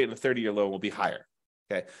interest rate on a 30-year loan will be higher.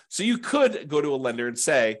 Okay, so you could go to a lender and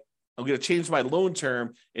say, I'm going to change my loan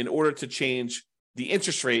term in order to change the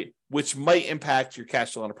interest rate, which might impact your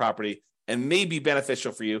cash flow on a property and may be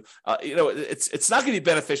beneficial for you. It's not going to be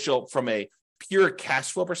beneficial from a pure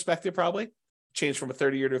cash flow perspective, probably change from a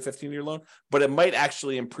 30-year to a 15-year loan, but it might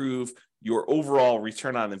actually improve your overall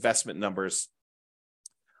return on investment numbers.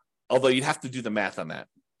 Although you'd have to do the math on that.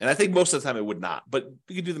 And I think most of the time it would not, but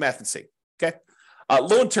you can do the math and see. Okay.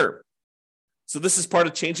 Loan term. So this is part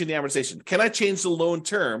of changing the amortization. Can I change the loan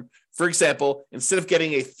term? For example, instead of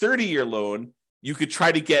getting a 30-year loan, you could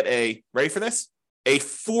try to get ready for this? A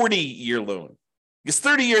 40-year loan. Because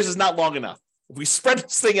 30 years is not long enough. If we spread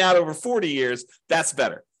this thing out over 40 years, that's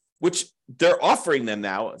better, which they're offering them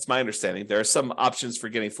now. It's my understanding. There are some options for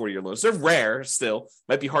getting 40-year loans. They're rare still,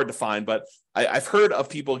 might be hard to find, but I've heard of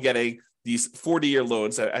people getting these 40-year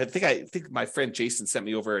loans. I think my friend Jason sent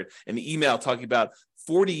me over an email talking about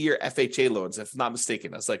 40-year FHA loans, if I'm not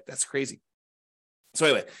mistaken. I was like, that's crazy. So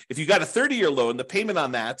anyway, if you got a 30-year loan, the payment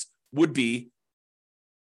on that would be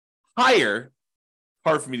higher.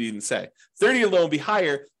 Hard for me to even say. 30-year loan would be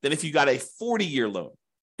higher than if you got a 40-year loan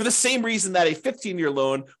for the same reason that a 15-year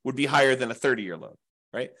loan would be higher than a 30-year loan,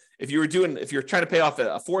 right? If you're trying to pay off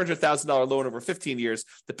a $400,000 loan over 15 years,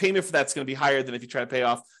 the payment for that's going to be higher than if you try to pay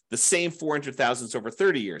off the same $400,000 over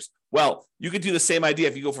 30 years. Well, you could do the same idea.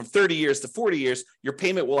 If you go from 30 years to 40 years, your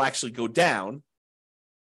payment will actually go down.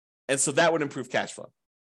 And so that would improve cash flow.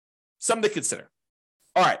 Something to consider.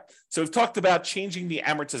 All right. So we've talked about changing the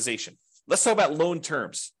amortization. Let's talk about loan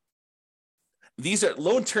terms.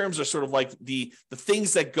 Loan terms are sort of like the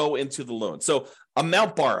things that go into the loan. So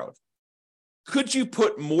amount borrowed. Could you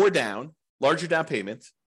put more down, larger down payment,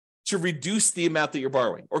 to reduce the amount that you're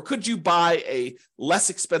borrowing? Or could you buy a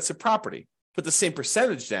less expensive property, put the same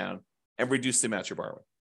percentage down, and reduce the amount you're borrowing?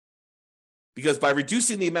 Because by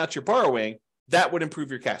reducing the amount you're borrowing, that would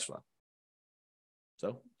improve your cash flow.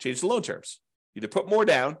 So change the loan terms. Either put more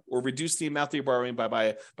down or reduce the amount that you're borrowing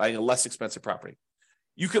by buying a less expensive property.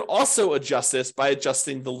 You can also adjust this by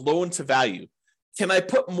adjusting the loan to value. Can I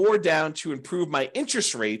put more down to improve my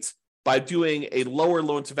interest rates by doing a lower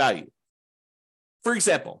loan to value? For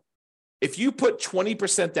example, if you put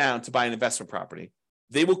 20% down to buy an investment property,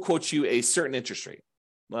 they will quote you a certain interest rate.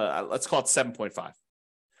 Let's call it 7.5.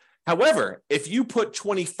 However, if you put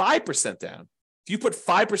 25% down, if you put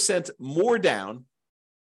 5% more down,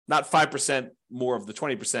 not 5% more of the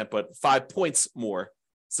 20%, but 5 points more.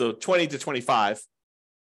 So 20 to 25.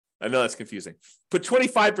 I know that's confusing. Put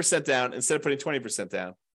 25% down instead of putting 20%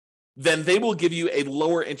 down. then they will give you a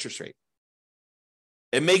lower interest rate.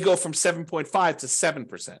 It may go from 7.5 to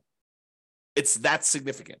 7%. It's that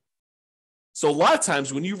significant. So a lot of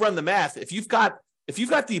times when you run the math, if you've got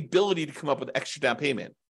the ability to come up with extra down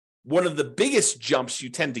payment, one of the biggest jumps you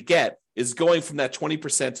tend to get is going from that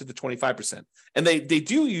 20% to the 25%. And they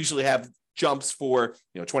do usually have jumps for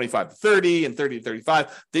 25 to 30 and 30 to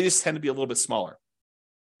 35. They just tend to be a little bit smaller.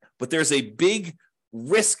 But there's a big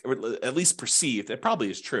risk, or at least perceived, it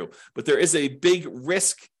probably is true, but there is a big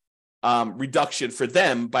risk reduction for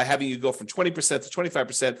them by having you go from 20% to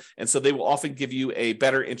 25%. And so they will often give you a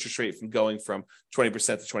better interest rate from going from 20%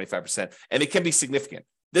 to 25%. And it can be significant.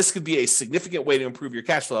 This could be a significant way to improve your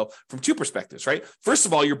cash flow from two perspectives, right? First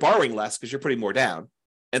of all, you're borrowing less because you're putting more down.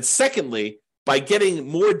 And secondly, by getting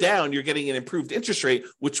more down, you're getting an improved interest rate,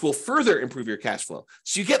 which will further improve your cash flow.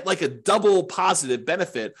 So you get like a double positive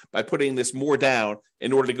benefit by putting this more down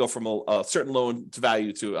in order to go from a certain loan to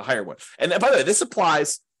value to a higher one. And by the way, this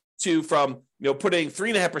applies to from putting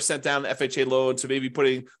 3.5% down the FHA loan to maybe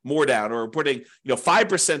putting more down, or putting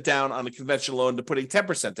 5% down on a conventional loan to putting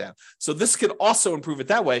 10% down. So this could also improve it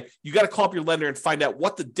that way. You got to call up your lender and find out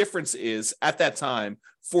what the difference is at that time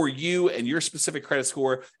for you and your specific credit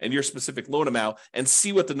score and your specific loan amount, and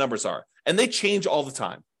see what the numbers are. And they change all the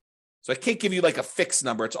time. So I can't give you like a fixed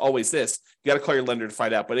number. It's always this. You got to call your lender to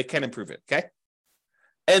find out, but it can improve it. Okay.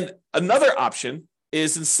 And another option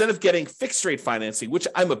is, instead of getting fixed rate financing, which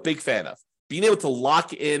I'm a big fan of, being able to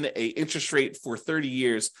lock in a interest rate for 30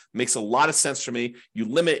 years makes a lot of sense for me. You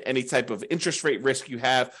limit any type of interest rate risk you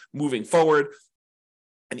have moving forward.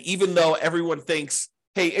 And even though everyone thinks,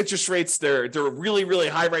 hey, interest rates, they're really, really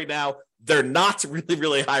high right now, they're not really,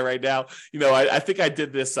 really high right now. I think I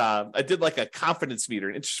did this, I did like a confidence meter,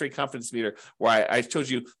 an interest rate confidence meter, where I showed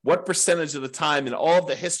you what percentage of the time in all of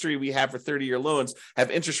the history we have for 30-year loans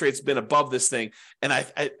have interest rates been above this thing. And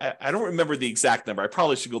I don't remember the exact number. I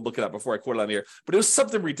probably should go look it up before I quote it on here, but it was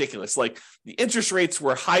something ridiculous. Like the interest rates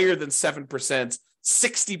were higher than 7%,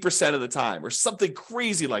 60% of the time, or something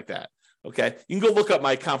crazy like that. Okay, you can go look up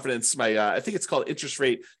my confidence, I think it's called interest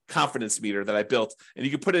rate confidence meter that I built, and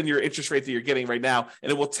you can put in your interest rate that you're getting right now,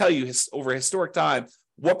 and it will tell you over historic time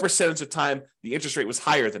what percentage of time the interest rate was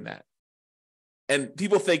higher than that. And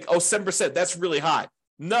people think, 7%, that's really high.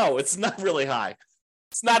 No, it's not really high.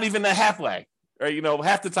 It's not even a halfway. Right?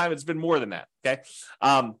 Half the time it's been more than that. Okay,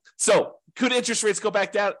 so could interest rates go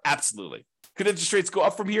back down? Absolutely. Could interest rates go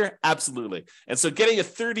up from here? Absolutely. And so getting a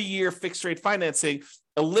 30-year fixed rate financing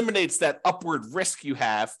eliminates that upward risk you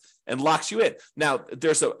have and locks you in. Now,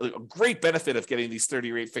 there's a great benefit of getting these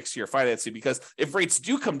 30-year fixed year financing, because if rates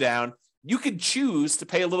do come down, you can choose to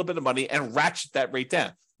pay a little bit of money and ratchet that rate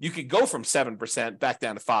down. You could go from 7% back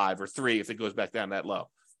down to 5 or 3 if it goes back down that low.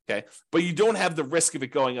 Okay. But you don't have the risk of it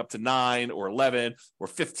going up to 9 or 11 or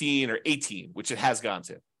 15 or 18, which it has gone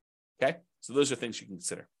to. Okay. So those are things you can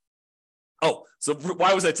consider. So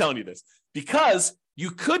why was I telling you this? Because you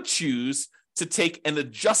could choose to take an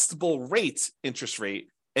adjustable rate interest rate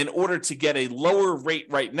in order to get a lower rate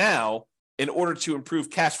right now in order to improve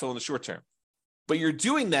cash flow in the short term. But you're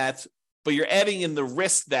doing that, but you're adding in the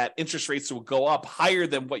risk that interest rates will go up higher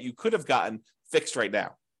than what you could have gotten fixed right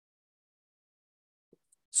now.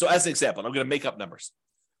 So as an example, I'm going to make up numbers.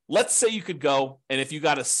 Let's say you could go, and if you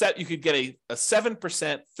got you could get a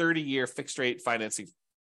 7% 30-year fixed rate financing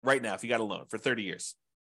right now if you got a loan for 30 years.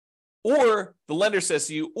 Or the lender says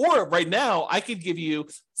to you, or right now, I could give you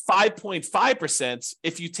 5.5%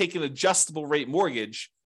 if you take an adjustable rate mortgage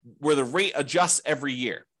where the rate adjusts every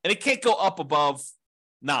year. And it can't go up above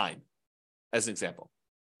 9, as an example.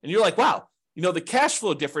 And you're like, wow, the cash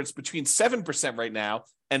flow difference between 7% right now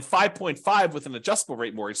and 5.5 with an adjustable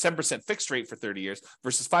rate mortgage, 7% fixed rate for 30 years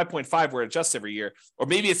versus 5.5 where it adjusts every year, or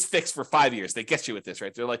maybe it's fixed for 5 years. They get you with this,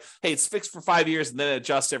 right? They're like, hey, it's fixed for 5 years and then it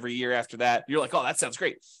adjusts every year after that. You're like, oh, that sounds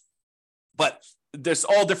great. But there's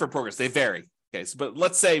all different programs. They vary. Okay, but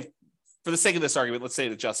let's say, for the sake of this argument, let's say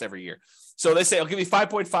it adjusts every year. So they say, I'll give you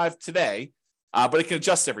 5.5 today, but it can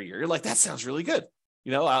adjust every year. You're like, that sounds really good.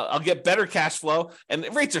 I'll get better cash flow, and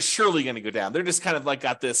rates are surely going to go down. They're just kind of like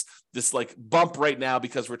got this like bump right now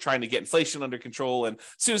because we're trying to get inflation under control. And as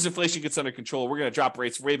soon as inflation gets under control, we're going to drop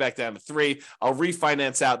rates way back down to 3. I'll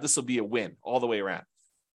refinance out. This will be a win all the way around.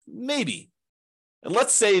 Maybe. And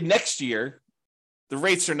let's say next year, the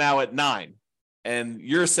rates are now at 9. And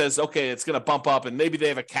yours says, okay, it's going to bump up, and maybe they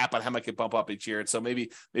have a cap on how much it bump up each year. And so maybe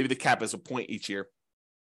the cap is a point each year.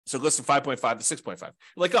 So it goes from 5.5 to 6.5.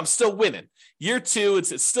 Like, I'm still winning. Year 2,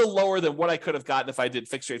 it's still lower than what I could have gotten if I did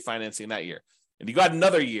fixed rate financing that year. And you got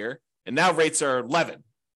another year, and now rates are 11.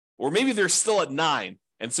 Or maybe they're still at 9.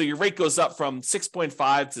 And so your rate goes up from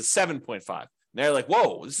 6.5 to 7.5. they're like,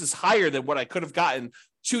 whoa, this is higher than what I could have gotten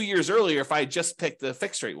 2 years earlier if I had just picked the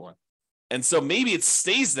fixed rate one. And so maybe it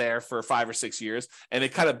stays there for 5 or 6 years, and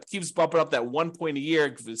it kind of keeps bumping up that 1 point a year.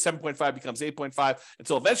 7.5 becomes 8.5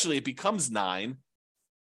 until eventually it becomes 9.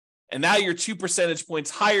 And now you're 2 percentage points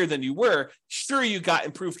higher than you were. Sure, you got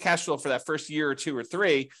improved cash flow for that first year or 2 or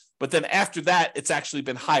 3, but then after that, it's actually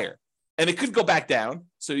been higher. And it could go back down.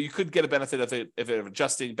 So you could get a benefit of it if it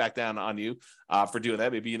adjusting back down on you for doing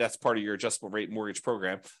that. Maybe that's part of your adjustable rate mortgage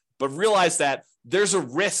program. But realize that there's a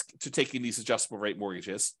risk to taking these adjustable rate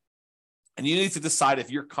mortgages. And you need to decide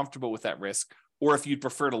if you're comfortable with that risk or if you'd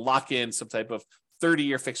prefer to lock in some type of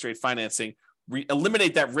 30-year fixed rate financing,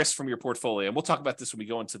 eliminate that risk from your portfolio. And we'll talk about this when we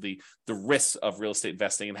go into the risks of real estate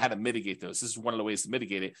investing and how to mitigate those. This is one of the ways to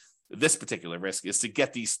mitigate it. This particular risk is to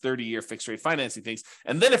get these 30-year fixed rate financing things.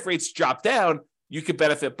 And then if rates drop down, you could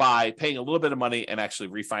benefit by paying a little bit of money and actually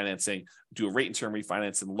refinancing, do a rate and term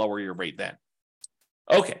refinance and lower your rate then.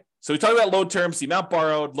 Okay, so we talked about loan terms, the amount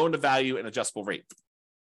borrowed, loan to value, and adjustable rate.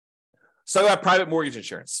 So talk about private mortgage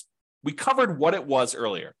insurance. We covered what it was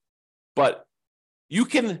earlier, but you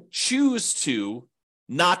can choose to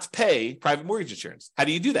not pay private mortgage insurance. How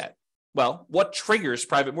do you do that? Well, what triggers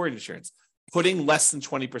private mortgage insurance? Putting less than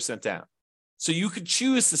 20% down. So you could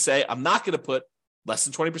choose to say, I'm not going to put less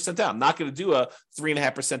than 20% down. I'm not going to do a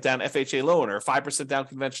 3.5% down FHA loan or a 5% down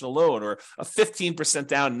conventional loan or a 15%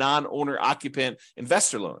 down non-owner occupant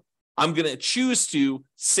investor loan. I'm going to choose to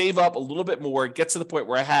save up a little bit more, get to the point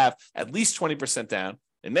where I have at least 20% down,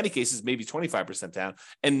 in many cases, maybe 25% down,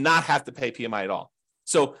 and not have to pay PMI at all.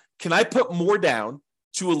 So can I put more down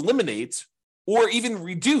to eliminate or even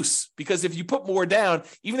reduce? Because if you put more down,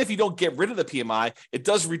 even if you don't get rid of the PMI, it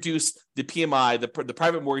does reduce the PMI, the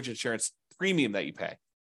private mortgage insurance premium that you pay.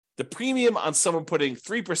 The premium on someone putting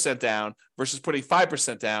 3% down versus putting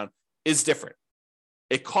 5% down is different.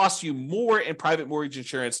 It costs you more in private mortgage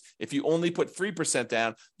insurance if you only put 3%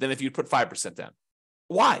 down than if you put 5% down.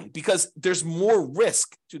 Why? Because there's more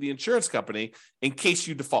risk to the insurance company in case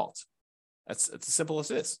you default. It's as simple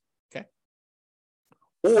as it is, okay?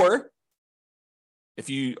 Or if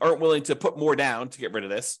you aren't willing to put more down to get rid of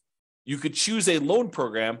this, you could choose a loan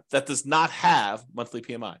program that does not have monthly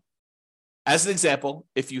PMI. As an example,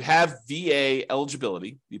 if you have VA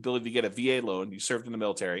eligibility, the ability to get a VA loan, you served in the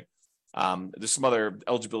military, there's some other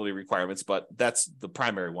eligibility requirements, but that's the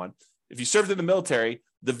primary one. If you served in the military,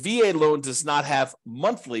 the VA loan does not have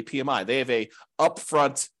monthly PMI. They have a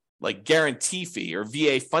upfront like guarantee fee or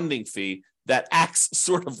VA funding fee that acts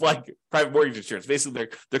sort of like private mortgage insurance. Basically,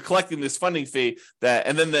 they're collecting this funding fee that,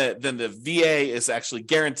 and then the VA is actually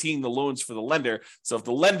guaranteeing the loans for the lender. So if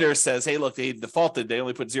the lender says, "Hey, look, they defaulted, they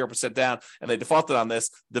only put 0% down, and they defaulted on this,"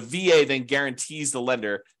 the VA then guarantees the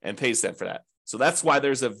lender and pays them for that. So that's why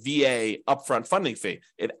there's a VA upfront funding fee.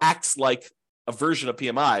 It acts like a version of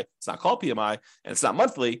PMI. It's not called PMI, and it's not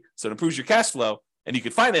monthly, so it improves your cash flow, and you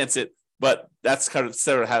can finance it. But that's kind of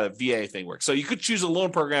sort of how the VA thing works. So you could choose a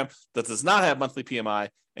loan program that does not have monthly PMI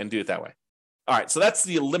and do it that way. All right, so that's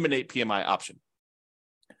the eliminate PMI option.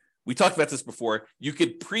 We talked about this before. You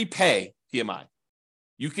could prepay PMI.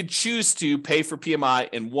 You could choose to pay for PMI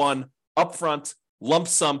in one upfront lump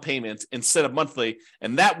sum payment instead of monthly,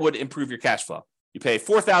 and that would improve your cash flow. You pay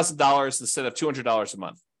 $4,000 instead of $200 a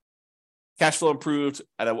month. Cash flow improved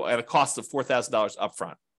at a cost of $4,000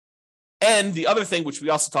 upfront. And the other thing, which we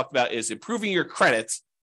also talked about, is improving your credit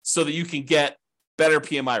so that you can get better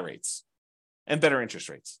PMI rates and better interest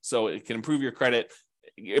rates. So it can improve your credit.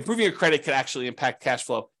 Improving your credit can actually impact cash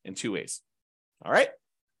flow in 2 ways. All right.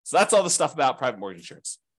 So that's all the stuff about private mortgage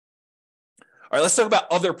insurance. All right, let's talk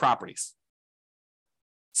about other properties.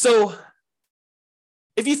 So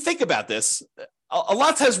if you think about this, a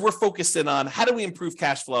lot of times we're focused in on how do we improve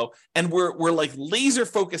cash flow, and we're like laser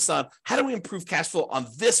focused on how do we improve cash flow on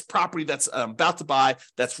this property that's about to buy,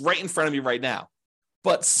 that's right in front of me right now.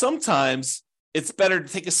 But sometimes it's better to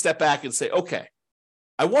take a step back and say, okay,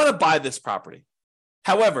 I want to buy this property.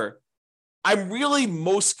 However, I'm really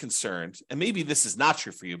most concerned, and maybe this is not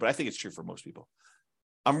true for you, but I think it's true for most people.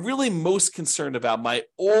 I'm really most concerned about my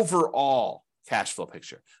overall cash flow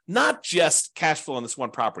picture, not just cash flow on this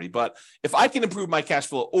one property, but if I can improve my cash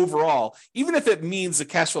flow overall, even if it means the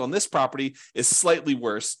cash flow on this property is slightly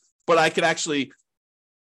worse, but I can actually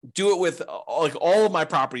do it with like all of my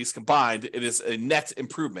properties combined, it is a net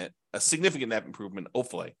improvement, a significant net improvement,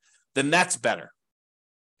 hopefully, then that's better.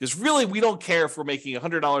 Because really, we don't care if we're making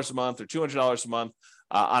 $100 a month or $200 a month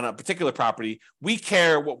on a particular property. We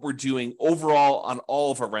care what we're doing overall on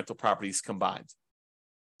all of our rental properties combined.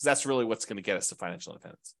 That's really what's going to get us to financial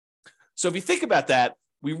independence. So if you think about that,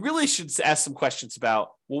 we really should ask some questions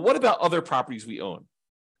about, well, what about other properties we own?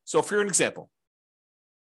 So for an example,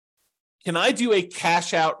 can I do a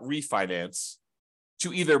cash out refinance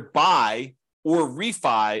to either buy or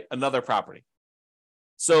refi another property?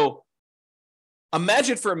 So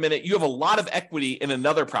imagine for a minute, you have a lot of equity in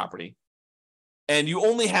another property and you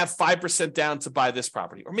only have 5% down to buy this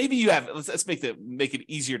property. Or maybe you have, let's make it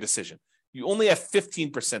easier decision. You only have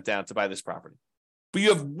 15% down to buy this property, but you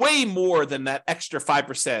have way more than that extra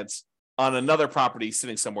 5% on another property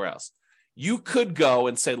sitting somewhere else. You could go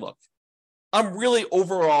and say, look, I'm really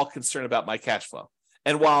overall concerned about my cash flow.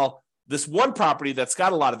 And while this one property that's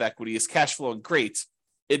got a lot of equity is cash flowing great,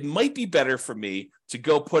 it might be better for me to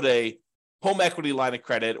go put a home equity line of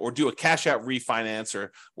credit or do a cash out refinance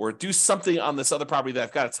or do something on this other property that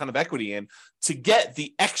I've got a ton of equity in to get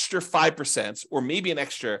the extra 5% or maybe an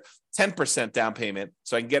extra 10% down payment.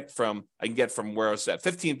 So I can get from where I was at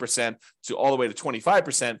 15% to all the way to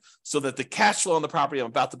 25% so that the cash flow on the property I'm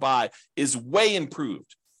about to buy is way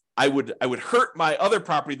improved. I would hurt my other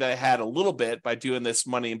property that I had a little bit by doing this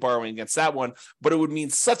money and borrowing against that one, but it would mean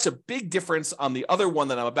such a big difference on the other one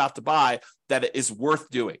that I'm about to buy that it is worth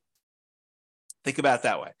doing. Think about it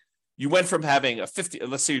that way. You went from having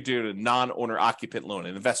let's say you're doing a non-owner occupant loan,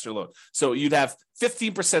 an investor loan. So you'd have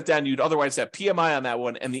 15% down, you'd otherwise have PMI on that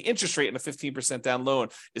one, and the interest rate in a 15% down loan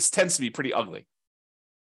tends to be pretty ugly.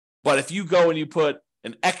 But if you go and you put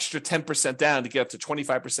an extra 10% down to get up to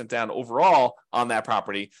 25% down overall on that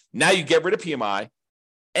property, now you get rid of PMI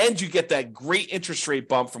and you get that great interest rate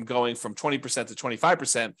bump from going from 20% to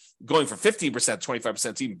 25%, going from 15% to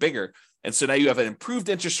 25% is even bigger. And so now you have an improved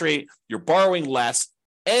interest rate, you're borrowing less,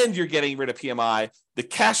 and you're getting rid of PMI. The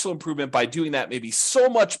cash flow improvement by doing that may be so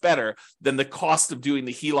much better than the cost of doing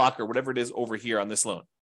the HELOC or whatever it is over here on this loan.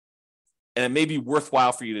 And it may be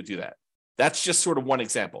worthwhile for you to do that. That's just sort of one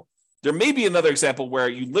example. There may be another example where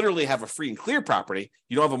you literally have a free and clear property,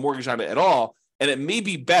 you don't have a mortgage on it at all, and it may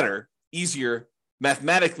be better, easier,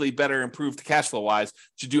 mathematically better improved cash flow wise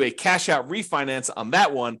to do a cash out refinance on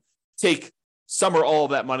that one, take some or all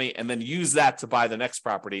of that money, and then use that to buy the next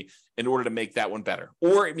property in order to make that one better.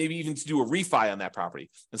 Or maybe even to do a refi on that property.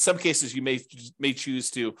 In some cases, you may choose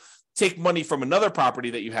to take money from another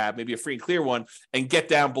property that you have, maybe a free and clear one, and get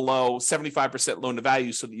down below 75% loan to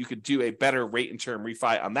value so that you could do a better rate and term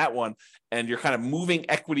refi on that one. And you're kind of moving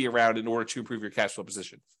equity around in order to improve your cash flow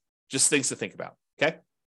position. Just things to think about, okay?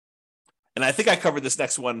 And I think I covered this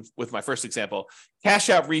next one with my first example, cash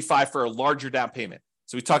out refi for a larger down payment.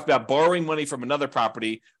 So we talked about borrowing money from another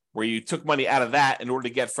property where you took money out of that in order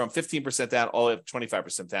to get from 15% down all the way up to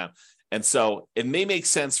 25% down. And so it may make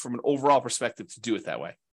sense from an overall perspective to do it that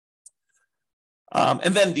way.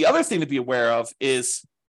 And then the other thing to be aware of is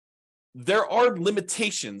there are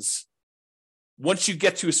limitations once you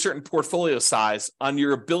get to a certain portfolio size on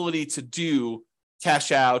your ability to do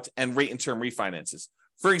cash out and rate and term refinances.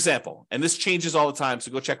 For example, and this changes all the time,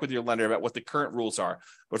 so go check with your lender about what the current rules are.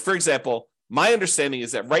 But for example, my understanding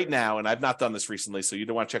is that right now, and I've not done this recently, so you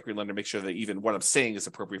don't want to check with your lender, make sure that even what I'm saying is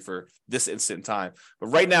appropriate for this instant in time. But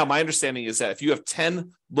right now, my understanding is that if you have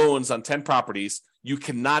 10 loans on 10 properties, you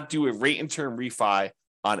cannot do a rate and term refi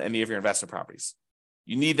on any of your investment properties.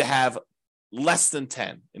 You need to have less than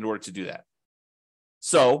 10 in order to do that.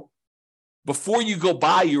 So before you go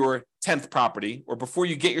buy your 10th property, or before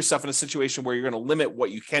you get yourself in a situation where you're going to limit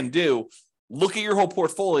what you can do, look at your whole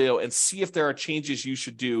portfolio and see if there are changes you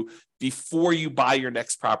should do before you buy your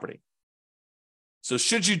next property. So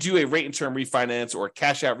should you do a rate and term refinance or a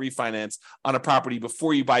cash out refinance on a property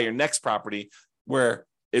before you buy your next property, where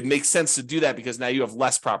it makes sense to do that because now you have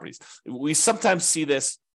less properties? We sometimes see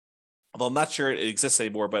this, although I'm not sure it exists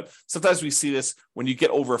anymore, but sometimes we see this when you get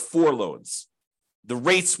over 4 loans. The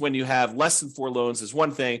rates when you have less than 4 loans is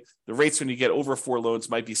one thing. The rates when you get over 4 loans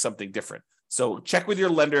might be something different. So check with your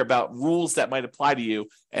lender about rules that might apply to you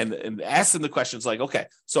and ask them the questions like, okay,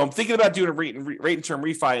 so I'm thinking about doing a rate and term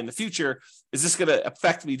refi in the future. Is this going to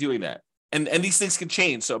affect me doing that? And these things can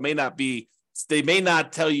change. So they may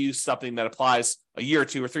not tell you something that applies a year or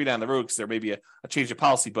 2 or 3 down the road because there may be a change of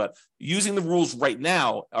policy, but using the rules right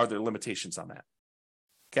now, are there limitations on that?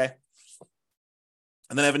 Okay.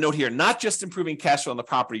 And then I have a note here, not just improving cash flow on the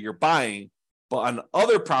property you're buying, but on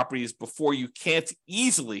other properties before you can't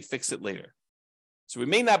easily fix it later. So we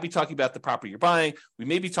may not be talking about the property you're buying. We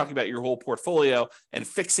may be talking about your whole portfolio and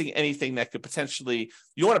fixing anything that could potentially,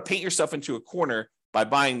 you don't want to paint yourself into a corner by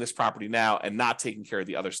buying this property now and not taking care of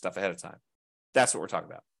the other stuff ahead of time. That's what we're talking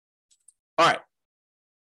about. All right.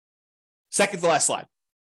 Second to last slide,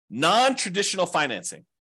 non-traditional financing.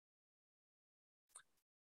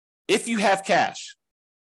 If you have cash,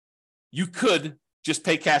 you could just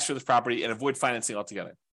pay cash for this property and avoid financing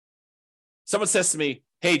altogether. Someone says to me,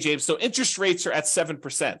 hey, James, so interest rates are at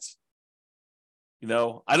 7%.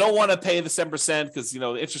 I don't want to pay the 7% because,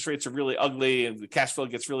 the interest rates are really ugly and the cash flow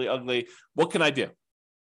gets really ugly. What can I do?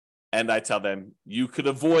 And I tell them, you could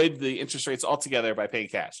avoid the interest rates altogether by paying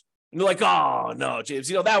cash. And they're like, oh, no, James,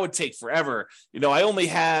 that would take forever. I only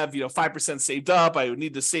have, 5% saved up. I would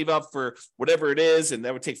need to save up for whatever it is. And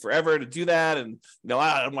that would take forever to do that. And,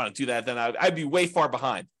 I don't want to do that. Then I'd be way far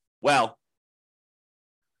behind. Well,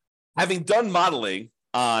 having done modeling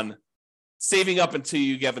on saving up until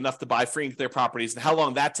you have enough to buy free and clear properties and how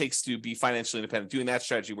long that takes to be financially independent, doing that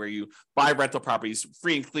strategy where you buy rental properties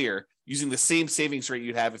free and clear using the same savings rate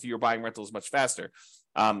you'd have if you were buying rentals much faster,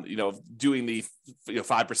 doing the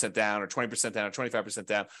 5% down or 20% down or 25%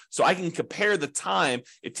 down. So I can compare the time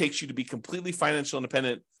it takes you to be completely financially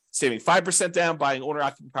independent, saving 5% down, buying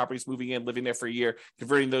owner-occupied properties, moving in, living there for a year,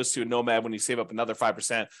 converting those to a nomad when you save up another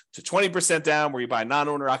 5%, to 20% down, where you buy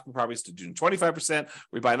non-owner-occupied properties, to doing 25%,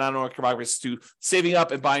 where you buy non-owner-occupied properties, to saving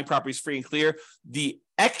up and buying properties free and clear. The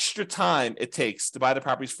extra time it takes to buy the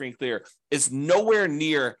properties free and clear is nowhere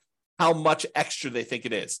near how much extra they think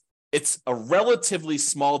it is. It's a relatively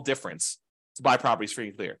small difference to buy properties free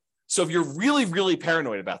and clear. So if you're really, really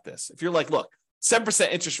paranoid about this, if you're like, look, 7%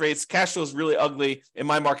 interest rates, cash flow is really ugly in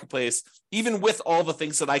my marketplace, even with all the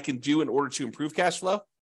things that I can do in order to improve cash flow,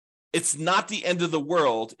 it's not the end of the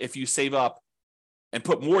world if you save up and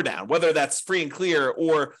put more down, whether that's free and clear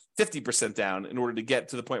or 50% down in order to get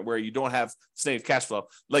to the point where you don't have sustained cash flow.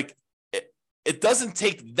 Like it doesn't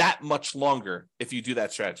take that much longer if you do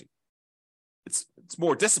that strategy. It's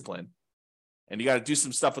more discipline, and you got to do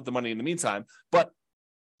some stuff with the money in the meantime. But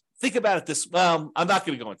think about it this. Well, I'm not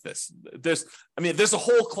going to go into this. There's a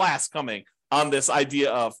whole class coming on this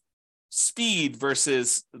idea of speed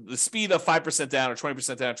versus the speed of 5% down or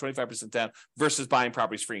 20% down, 25% down versus buying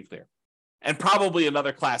properties free and clear. And probably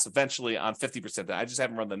another class eventually on 50% down. I just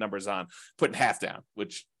haven't run the numbers on putting half down,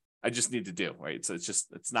 which I just need to do, right? So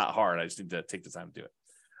it's not hard. I just need to take the time to do it.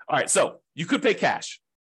 All right. So you could pay cash,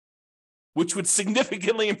 which would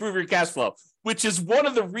significantly improve your cash flow, which is one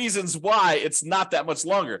of the reasons why it's not that much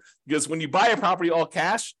longer. Because when you buy a property all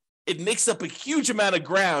cash, it makes up a huge amount of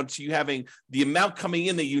ground to you having the amount coming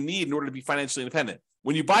in that you need in order to be financially independent.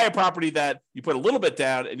 When you buy a property that you put a little bit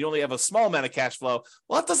down and you only have a small amount of cash flow,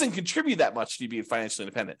 well, that doesn't contribute that much to you being financially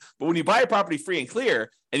independent. But when you buy a property free and clear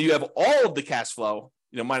and you have all of the cash flow,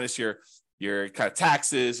 minus your kind of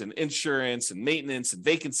taxes and insurance and maintenance and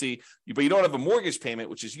vacancy, but you don't have a mortgage payment,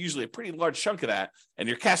 which is usually a pretty large chunk of that, and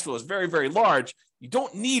your cash flow is very, very large, you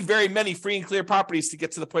don't need very many free and clear properties to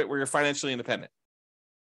get to the point where you're financially independent.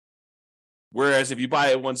 Whereas if you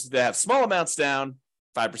buy ones that have small amounts down,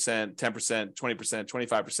 5%, 10%, 20%,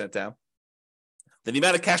 25% down, then the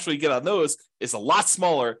amount of cash flow you get on those is a lot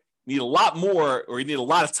smaller. You need a lot more, or you need a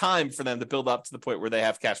lot of time for them to build up to the point where they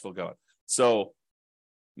have cash flow going. So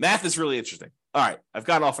math is really interesting. All right, I've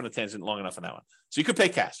gone off on a tangent long enough on that one. So you could pay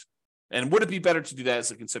cash. And would it be better to do that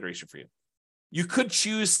as a consideration for you? You could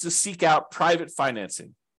choose to seek out private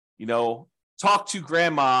financing. Talk to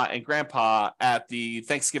grandma and grandpa at the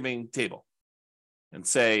Thanksgiving table and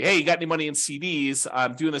say, hey, you got any money in CDs?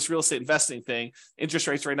 I'm doing this real estate investing thing. Interest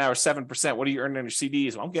rates right now are 7%. What are you earning on your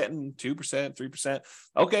CDs? Well, I'm getting 2%, 3%.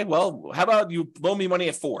 Okay, well, how about you loan me money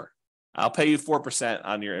at 4%? I'll pay you 4%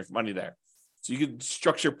 on your money there. So you could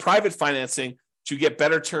structure private financing to get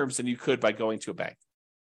better terms than you could by going to a bank.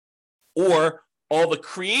 Or all the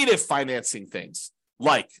creative financing things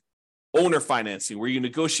like owner financing, where you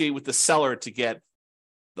negotiate with the seller to get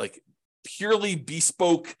like purely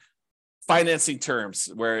bespoke financing terms,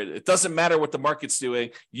 where it doesn't matter what the market's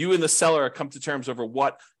doing. You and the seller come to terms over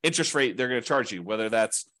what interest rate they're going to charge you, whether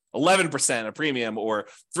that's 11% a premium or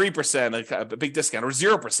 3% a big discount or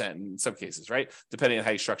 0% in some cases, right? Depending on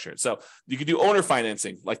how you structure it. So you could do owner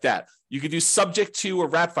financing like that. You could do subject to or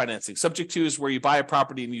wrap financing. Subject to is where you buy a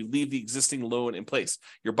property and you leave the existing loan in place.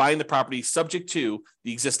 You're buying the property subject to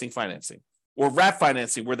the existing financing. Or wrap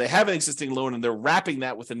financing, where they have an existing loan and they're wrapping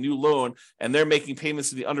that with a new loan and they're making payments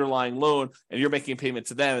to the underlying loan and you're making a payment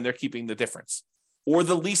to them and they're keeping the difference. Or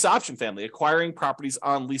the lease option family, acquiring properties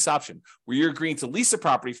on lease option, where you're agreeing to lease a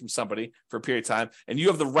property from somebody for a period of time, and you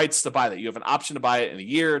have the rights to buy that. You have an option to buy it in a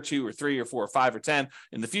year or 2 or 3 or 4 or 5 or 10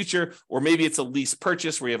 in the future. Or maybe it's a lease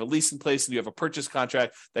purchase where you have a lease in place and you have a purchase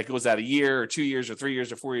contract that goes out a year or 2 years or 3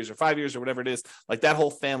 years or 4 years or 5 years or whatever it is, like that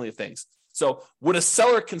whole family of things. So would a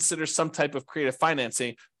seller consider some type of creative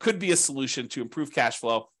financing could be a solution to improve cash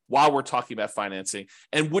flow while we're talking about financing?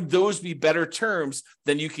 And would those be better terms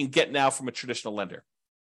than you can get now from a traditional lender?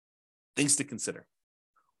 Things to consider.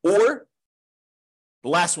 Or the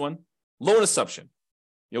last one, loan assumption.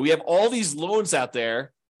 We have all these loans out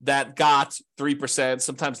there that got 3%,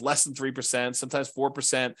 sometimes less than 3%, sometimes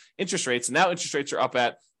 4% interest rates. And now interest rates are up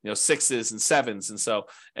at 6s and 7s.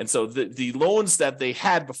 And so the loans that they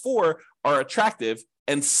had before are attractive,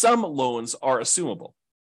 and some loans are assumable.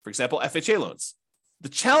 For example, FHA loans. The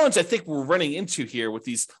challenge I think we're running into here with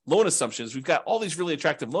these loan assumptions, we've got all these really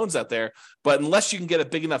attractive loans out there, but unless you can get a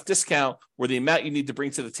big enough discount where the amount you need to bring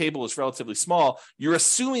to the table is relatively small, you're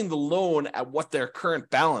assuming the loan at what their current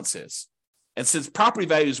balance is. And since property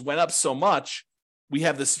values went up so much, we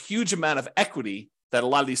have this huge amount of equity that a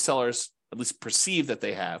lot of these sellers at least perceive that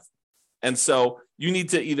they have. And so you need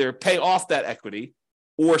to either pay off that equity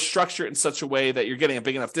or structure it in such a way that you're getting a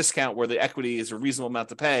big enough discount where the equity is a reasonable amount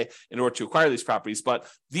to pay in order to acquire these properties. But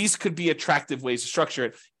these could be attractive ways to structure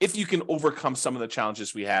it if you can overcome some of the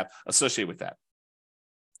challenges we have associated with that.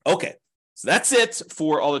 Okay, so that's it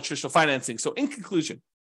for all the traditional financing. So in conclusion,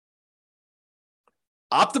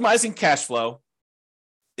 optimizing cash flow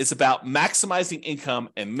is about maximizing income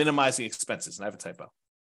and minimizing expenses. And I have a typo.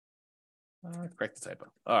 Correct the typo.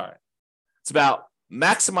 All right. It's about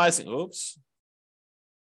maximizing,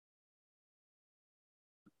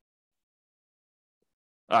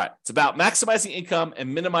 All right, it's about maximizing income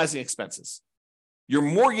and minimizing expenses. Your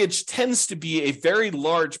mortgage tends to be a very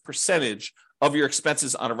large percentage of your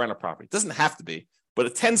expenses on a rental property. It doesn't have to be, but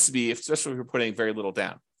it tends to be, especially if you're putting very little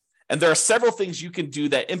down. And there are several things you can do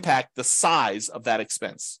that impact the size of that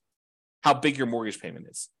expense, how big your mortgage payment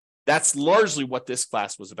is. That's largely what this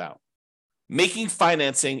class was about. Making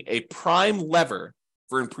financing a prime lever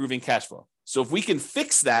for improving cash flow. So if we can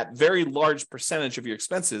fix that very large percentage of your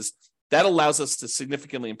expenses, that allows us to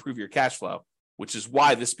significantly improve your cash flow, which is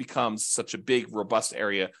why this becomes such a big, robust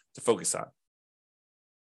area to focus on.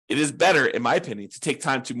 It is better, in my opinion, to take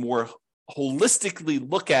time to more holistically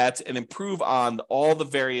look at and improve on all the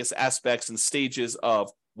various aspects and stages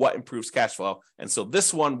of what improves cash flow. And so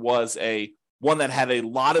this one was one that had a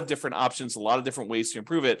lot of different options, a lot of different ways to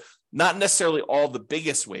improve it. Not necessarily all the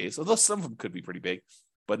biggest ways, although some of them could be pretty big,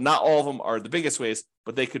 but not all of them are the biggest ways,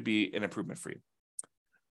 but they could be an improvement for you.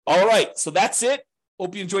 All right, so that's it.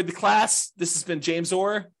 Hope you enjoyed the class. This has been James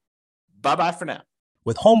Orr. Bye-bye for now.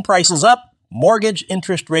 With home prices up, mortgage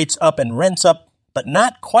interest rates up, and rents up, but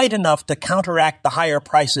not quite enough to counteract the higher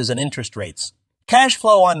prices and interest rates. Cash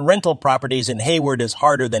flow on rental properties in Hayward is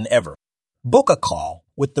harder than ever. Book a call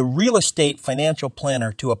with the Real Estate Financial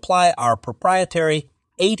Planner to apply our proprietary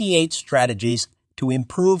 88 strategies to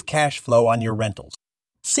improve cash flow on your rentals.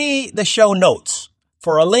 See the show notes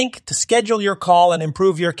for a link to schedule your call and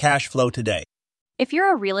improve your cash flow today. If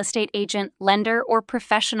you're a real estate agent, lender, or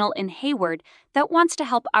professional in Hayward that wants to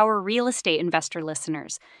help our real estate investor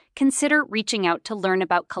listeners, consider reaching out to learn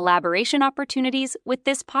about collaboration opportunities with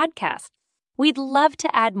this podcast. We'd love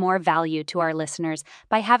to add more value to our listeners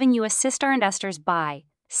by having you assist our investors buy,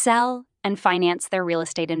 sell, and finance their real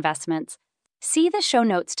estate investments. See the show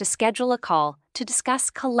notes to schedule a call to discuss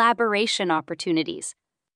collaboration opportunities.